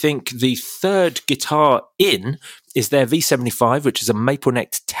 I think the third guitar in is their V75, which is a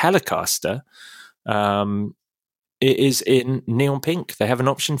maple-necked Telecaster. It is in neon pink. They have an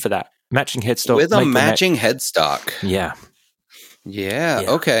option for that. Matching headstock. With a matching headstock. Yeah. Yeah.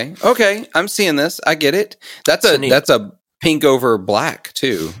 Okay. I'm seeing this. I get it. That's a pink over black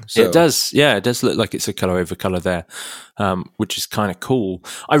too. So. It does. Yeah, it does look like it's a color over color there, which is kind of cool.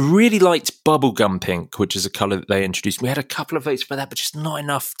 I really liked bubblegum pink, which is a color that they introduced. We had a couple of votes for that, but just not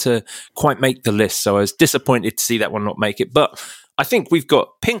enough to quite make the list. So I was disappointed to see that one not make it. But I think we've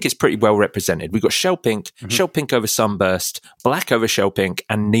got pink is pretty well represented. We've got shell pink over sunburst, black over shell pink,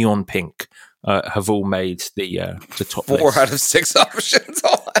 and neon pink have all made the top 4 list. out of 6 options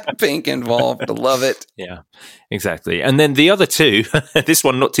all have pink involved. I love it. Yeah, exactly. And then the other 2, this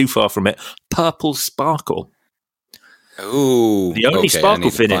one not too far from it, purple sparkle. Ooh, the only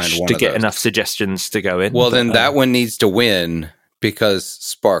sparkle finish to get enough suggestions to go in. Well, then that one needs to win because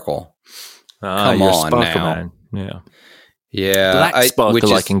sparkle. Come on sparkle now. Man. Yeah. Yeah, black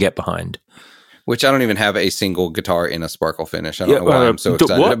sparkle I can get behind. Which I don't even have a single guitar in a sparkle finish. I don't know why I'm so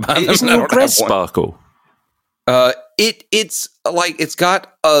excited about them. Isn't your Grez sparkle? It's like it's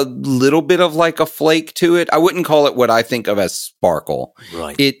got a little bit of like a flake to it. I wouldn't call it what I think of as sparkle.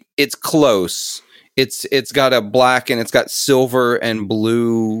 Right. It's close. It's got a black and it's got silver and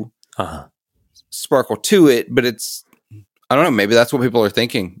blue sparkle to it, but I don't know. Maybe that's what people are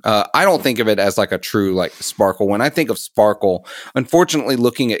thinking. I don't think of it as like a true like sparkle. When I think of sparkle, unfortunately,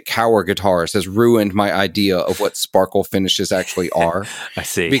 looking at Kauer guitars has ruined my idea of what sparkle finishes actually are. I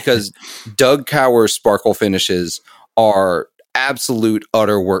see. Because Doug Kauer's sparkle finishes are absolute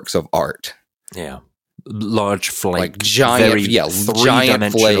utter works of art. Yeah, large flake, like giant,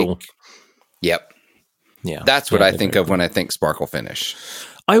 giant flake. Yep. Yeah, that's what I think of when I think sparkle finish.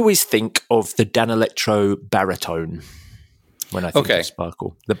 I always think of the Danelectro baritone. When I think of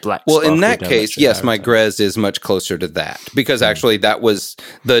sparkle, the black. Well, in that case, yes, my Grez is much closer to that because actually that was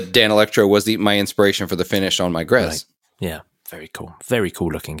the Danelectro was my inspiration for the finish on my Grez. Right. Yeah, very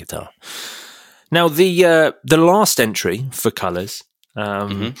cool looking guitar. Now the last entry for colors,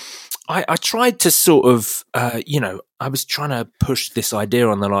 I tried to sort of, I was trying to push this idea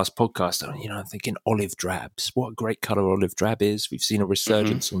on the last podcast. I'm thinking olive drabs. What a great color olive drab is. We've seen a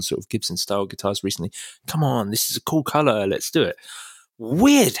resurgence on sort of Gibson style guitars recently. Come on, this is a cool color. Let's do it.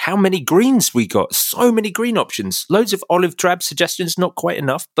 Weird how many greens we got. So many green options. Loads of olive drab suggestions, not quite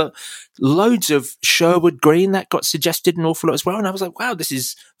enough, but loads of Sherwood green that got suggested an awful lot as well. And I was like, wow, this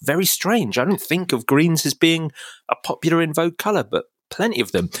is very strange. I don't think of greens as being a popular in vogue color, but plenty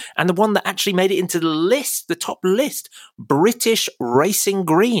of them. And the one that actually made it into the list, the top list, British Racing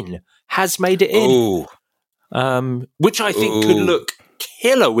Green, has made it in. Which I think could look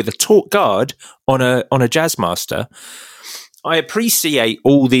killer with a torque guard on a Jazzmaster. I appreciate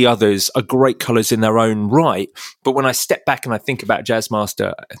all the others are great colours in their own right, but when I step back and I think about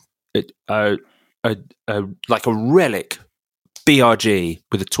Jazzmaster, like a relic BRG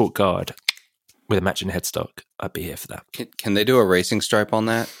with a torque guard with a matching headstock, I'd be here for that. Can they do a racing stripe on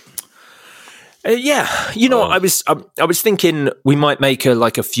that? Yeah, I was thinking we might make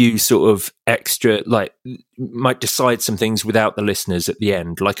a few sort of extra, like might decide some things without the listeners at the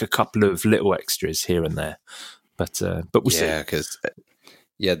end, like a couple of little extras here and there. But we'll see. Yeah, because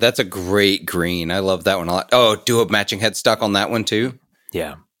that's a great green. I love that one a lot. Oh, do a matching headstock on that one too.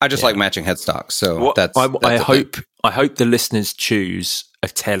 Yeah, I just like matching headstocks. So I hope the listeners choose a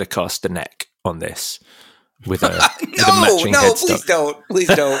Telecaster neck on this with a matching headstock. Please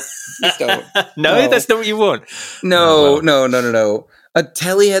don't. No, that's not what you want. No. A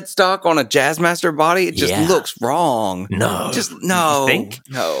Tele headstock on a Jazzmaster body, it just looks wrong. No. No.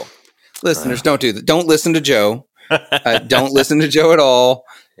 No. Listeners, don't do that. Don't listen to Joe. Don't listen to Joe at all.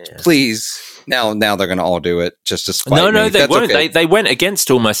 Yeah. Please. Now they're going to all do it just to spite me. No, they That's won't. okay. They went against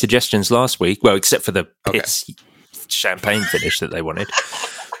all my suggestions last week. Well, except for the piss champagne finish that they wanted.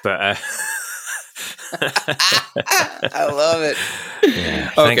 But I love it.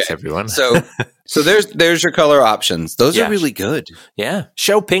 Yeah, thanks everyone. So there's your color options. Those are really good. Yeah.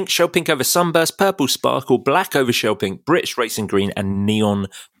 Shell pink over sunburst, purple sparkle, black over shell pink, British racing green, and neon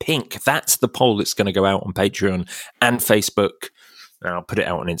pink. That's the poll that's going to go out on Patreon and Facebook. And I'll put it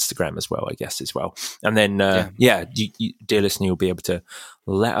out on Instagram as well, I guess, as well. And then, you, dear listener, you'll be able to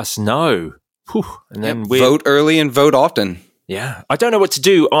let us know. Whew. And then vote early and vote often. Yeah. I don't know what to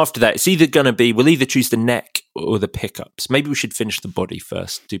do after that. It's either going to be, we'll either choose the neck or the pickups. Maybe we should finish the body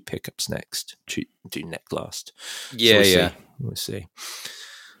first, do pickups next, do neck last. Yeah, We'll see.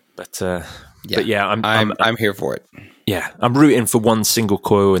 But yeah, I'm here for it. Yeah. I'm rooting for one single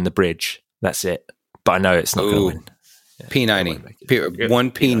coil in the bridge. That's it. But I know it's not going to win. Yeah, P90.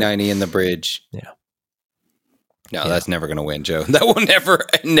 One P90 in the bridge. Yeah. No, that's never going to win, Joe. That will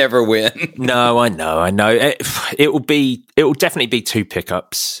never win. No, I know. It will definitely be two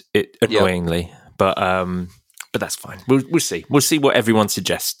pickups. Annoyingly, but that's fine. We'll see. We'll see what everyone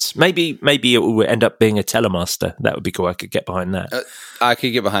suggests. Maybe it will end up being a Telemaster. That would be cool. I could get behind that. I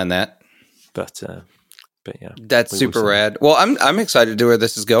could get behind that. But yeah, that's super rad. Well, I'm excited to where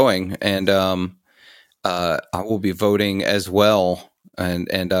this is going, and I will be voting as well.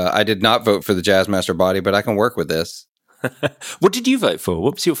 And I did not vote for the Jazzmaster body, but I can work with this. What did you vote for?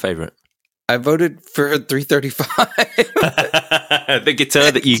 What was your favorite? I voted for 335. The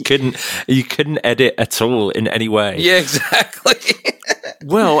guitar that you couldn't edit at all in any way. Yeah, exactly.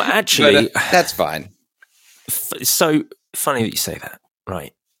 Well, actually, but, that's fine. So funny that you say that.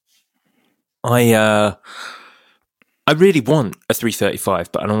 Right. I really want a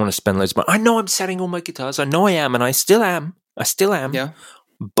 335, but I don't want to spend loads of money. I know I'm selling all my guitars. I know I am, and I still am. Yeah.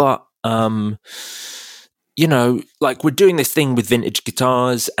 But, like we're doing this thing with vintage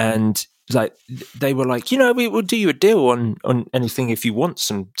guitars, and like they were like, we will do you a deal on anything if you want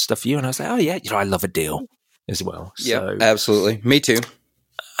some stuff for you. And I was like, oh yeah, I love a deal as well. Yeah, absolutely. Me too.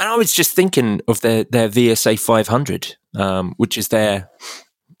 And I was just thinking of their VSA 500, which is their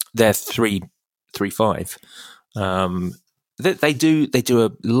 335. They do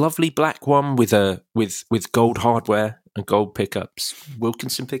a lovely black one with gold hardware and gold pickups,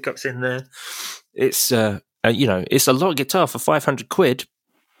 Wilkinson pickups in there. It's it's a lot of guitar for £500.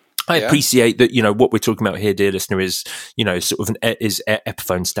 I appreciate that, what we're talking about here, dear listener, is, sort of is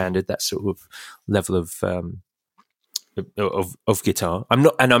Epiphone standard, that sort of level of guitar.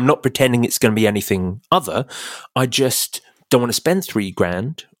 I'm not pretending it's going to be anything other. I just don't want to spend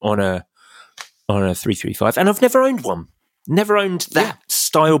 $3,000 on a 335, and I've never owned one. Never owned that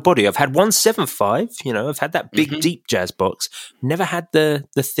style body. I've had 175, I've had that big, deep jazz box. Never had the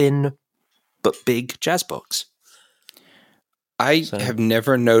thin but big jazz box. I have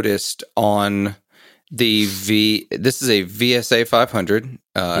never noticed on the this is a VSA 500.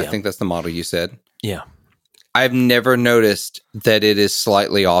 I think that's the model you said. Yeah. I've never noticed that it is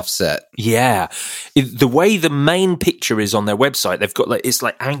slightly offset. Yeah. The way the main picture is on their website, they've got it's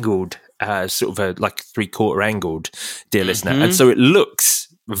angled, sort of a 3/4 angled, dear listener. And so it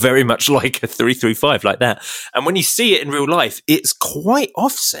looks very much like a 335 like that. And when you see it in real life, it's quite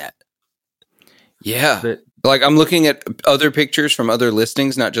offset. Yeah. I'm looking at other pictures from other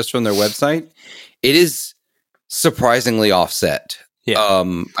listings, not just from their website. It is surprisingly offset. Yeah.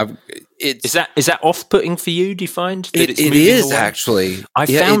 Is that off-putting for you? Do you find that it is away? Actually? I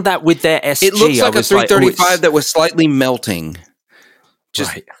found that with their SG. It looks like a 335 that was slightly melting.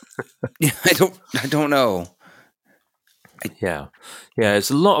 Just, right. I don't know. Yeah. There's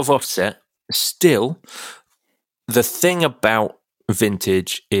a lot of offset. Still, the thing about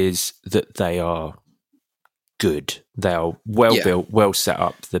vintage is that they are good. They are well built, well set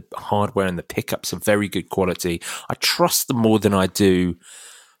up. The hardware and the pickups are very good quality. I trust them more than I do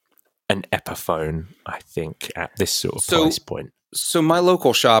an Epiphone, I think, at this sort of price point. So my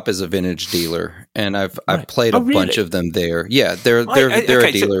local shop is a vintage dealer, and I've played a bunch of them there. Yeah, they're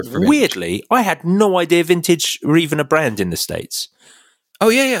a dealer for weirdly, I had no idea vintage were even a brand in the States. Oh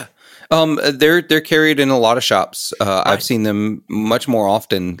yeah. They're carried in a lot of shops. Right. I've seen them much more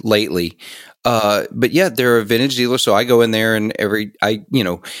often lately. But yeah, they're a vintage dealer. So I go in there and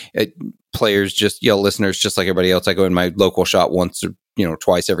players listeners, just like everybody else. I go in my local shop once or,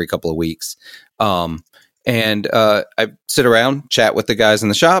 twice every couple of weeks. And I sit around, chat with the guys in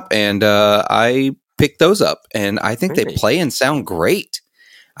the shop, and I pick those up. And I think they play and sound great.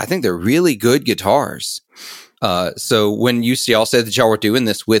 I think they're really good guitars. So when y'all said that y'all were doing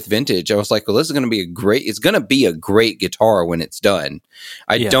this with vintage, I was like, well, this is going to be it's going to be a great guitar when it's done.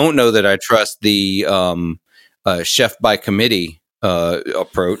 I don't know that I trust the chef by committee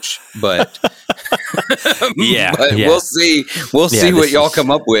approach, but we'll see. We'll see what y'all come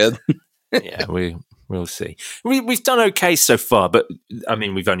up with. Yeah, we'll see. We've done okay so far, but I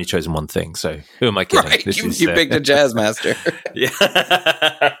mean, we've only chosen one thing. So who am I kidding? Right. You picked a Jazzmaster. Yeah.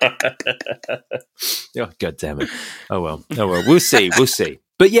 Oh, God damn it. Oh well. We'll see.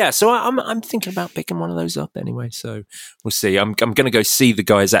 But yeah, so I'm thinking about picking one of those up anyway. So we'll see. I'm going to go see the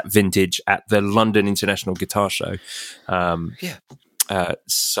guys at Vintage at the London International Guitar Show.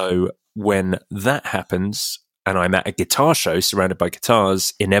 So when that happens, and I'm at a guitar show surrounded by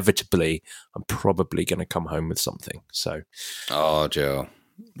guitars, inevitably, I'm probably going to come home with something. So, Joe,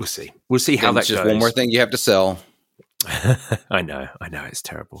 we'll see. We'll see how that goes. Just one more thing you have to sell. I know, it's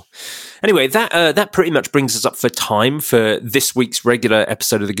terrible. Anyway, that pretty much brings us up for time for this week's regular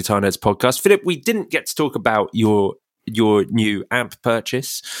episode of the Guitar Nerds podcast. Philip, we didn't get to talk about your new amp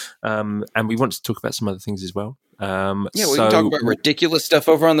purchase, and we want to talk about some other things as well. We can talk about ridiculous stuff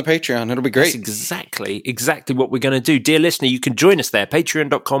over on the Patreon. It'll be great. That's exactly what we're going to do. Dear listener, you can join us there,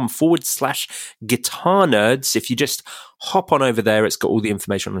 patreon.com/guitar nerds. If you just hop on over there, it's got all the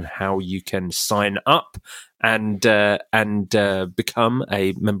information on how you can sign up and become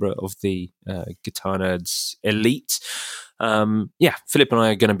a member of the Guitar Nerds Elite. Philip and I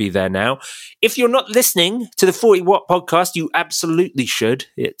are going to be there now. If you're not listening to the 40 Watt podcast, you absolutely should.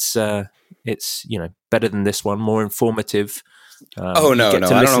 It's better than this one, more informative. I don't know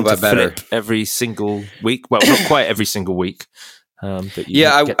about better. Every single week. Well, not quite every single week.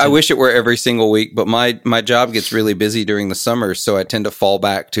 I wish it were every single week, but my job gets really busy during the summer, so I tend to fall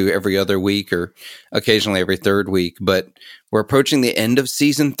back to every other week or occasionally every third week. But we're approaching the end of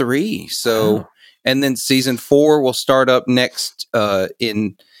season 3, so and then season 4 will start up next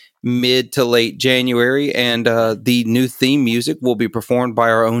in mid to late January, and the new theme music will be performed by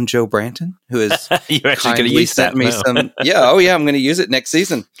our own Joe Branton, who has kindly sent me some. I'm going to use it next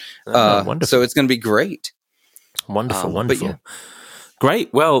season. Wonderful. So it's going to be great. Wonderful.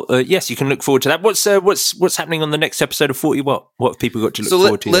 Great. Well, yes, you can look forward to that. What's happening on the next episode of 40 Watt? What have people got to look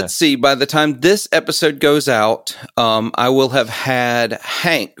forward to? Let's see. By the time this episode goes out, I will have had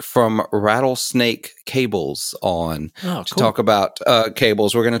Hank from Rattlesnake Cables on to talk about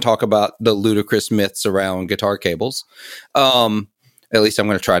cables. We're going to talk about the ludicrous myths around guitar cables. At least I'm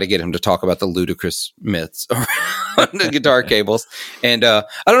going to try to get him to talk about the ludicrous myths around the guitar cables. And I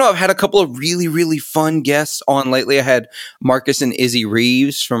don't know, I've had a couple of really, really fun guests on lately. I had Marcus and Izzy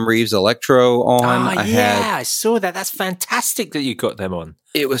Reeves from Reeves Electro on. I saw that. That's fantastic that you got them on.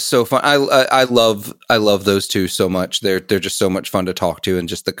 It was so fun. I love those two so much. They're just so much fun to talk to and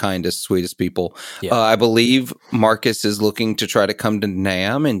just the kindest, sweetest people. Yeah. I believe Marcus is looking to try to come to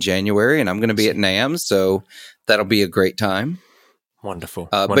NAMM in January, and I'm going to be at NAMM, so that'll be a great time. Wonderful.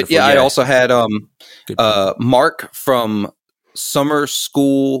 I also had Mark from Summer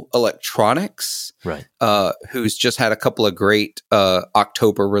School Electronics, right? Who's just had a couple of great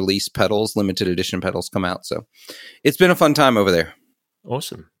October release pedals, limited edition pedals come out. So it's been a fun time over there.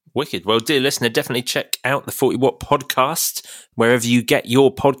 Awesome. Wicked. Well, dear listener, definitely check out the 40 Watt podcast wherever you get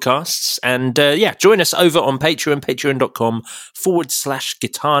your podcasts. And join us over on Patreon,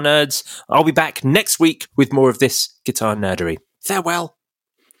 patreon.com/guitar nerds. I'll be back next week with more of this guitar nerdery. Farewell.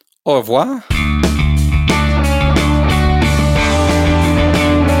 Au revoir.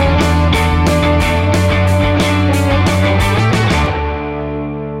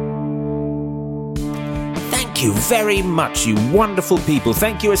 Thank you very much, you wonderful people.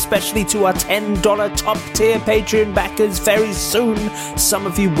 Thank you especially to our $10 top tier Patreon backers. Very soon, some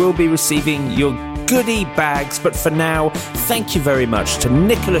of you will be receiving your goodie bags, but for now, thank you very much to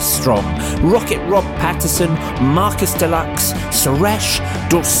Nicholas Strom, Rocket Rob Patterson, Marcus Deluxe, Suresh,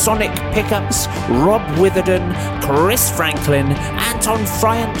 Dorsonic Pickups, Rob Witherden, Chris Franklin, Anton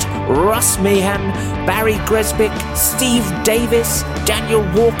Friant, Russ Meehan, Barry Gresbick, Steve Davis, Daniel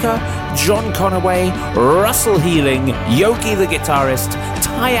Walker, John Conaway, Russell Healing, Yogi the guitarist,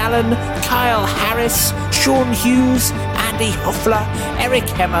 Ty Allen, Kyle Harris, Sean Hughes, and Andy Huffler, Eric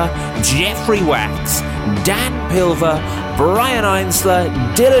Hemmer, Jeffrey Wax, Dan Pilver, Brian Einsler,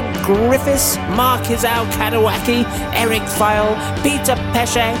 Dylan Griffiths, Mark Izal Kadawaki, Eric Feil, Peter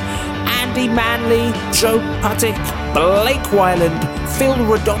Pesce, Andy Manley, Joe Puttick, Blake Wyland, Phil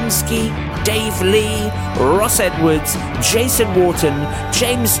Radomski, Dave Lee, Ross Edwards, Jason Wharton,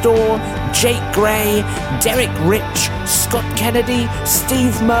 James Storr, Jake Gray, Derek Rich, Scott Kennedy,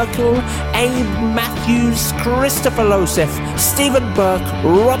 Steve Merkel, Abe Matthews, Christopher Losef, Stephen Burke,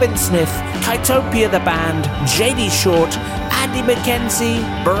 Robin Smith, Kytopia the Band, JD Short, Andy McKenzie,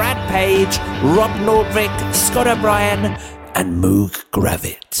 Brad Page, Rob Nordvik, Scott O'Brien, and Moog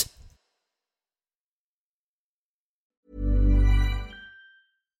Gravit.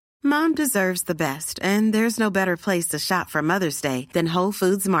 Mom deserves the best, and there's no better place to shop for Mother's Day than Whole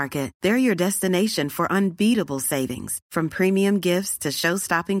Foods Market. They're your destination for unbeatable savings, from premium gifts to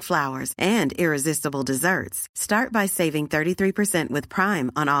show-stopping flowers and irresistible desserts. Start by saving 33% with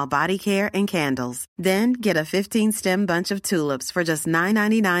Prime on all body care and candles. Then get a 15-stem bunch of tulips for just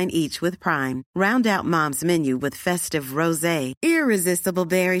 $9.99 each with Prime. Round out Mom's menu with festive rosé, irresistible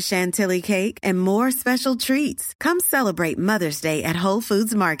berry chantilly cake, and more special treats. Come celebrate Mother's Day at Whole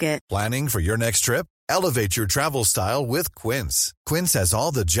Foods Market. Planning for your next trip? Elevate your travel style with Quince. Quince has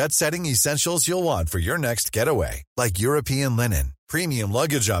all the jet-setting essentials you'll want for your next getaway, like European linen, premium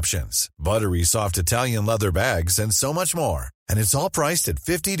luggage options, buttery soft Italian leather bags, and so much more. And it's all priced at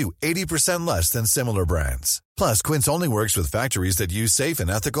 50 to 80% less than similar brands. Plus, Quince only works with factories that use safe and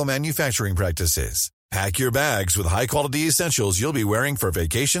ethical manufacturing practices. Pack your bags with high-quality essentials you'll be wearing for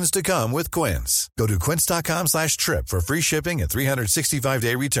vacations to come with Quince. Go to quince.com/trip for free shipping and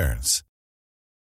 365-day returns.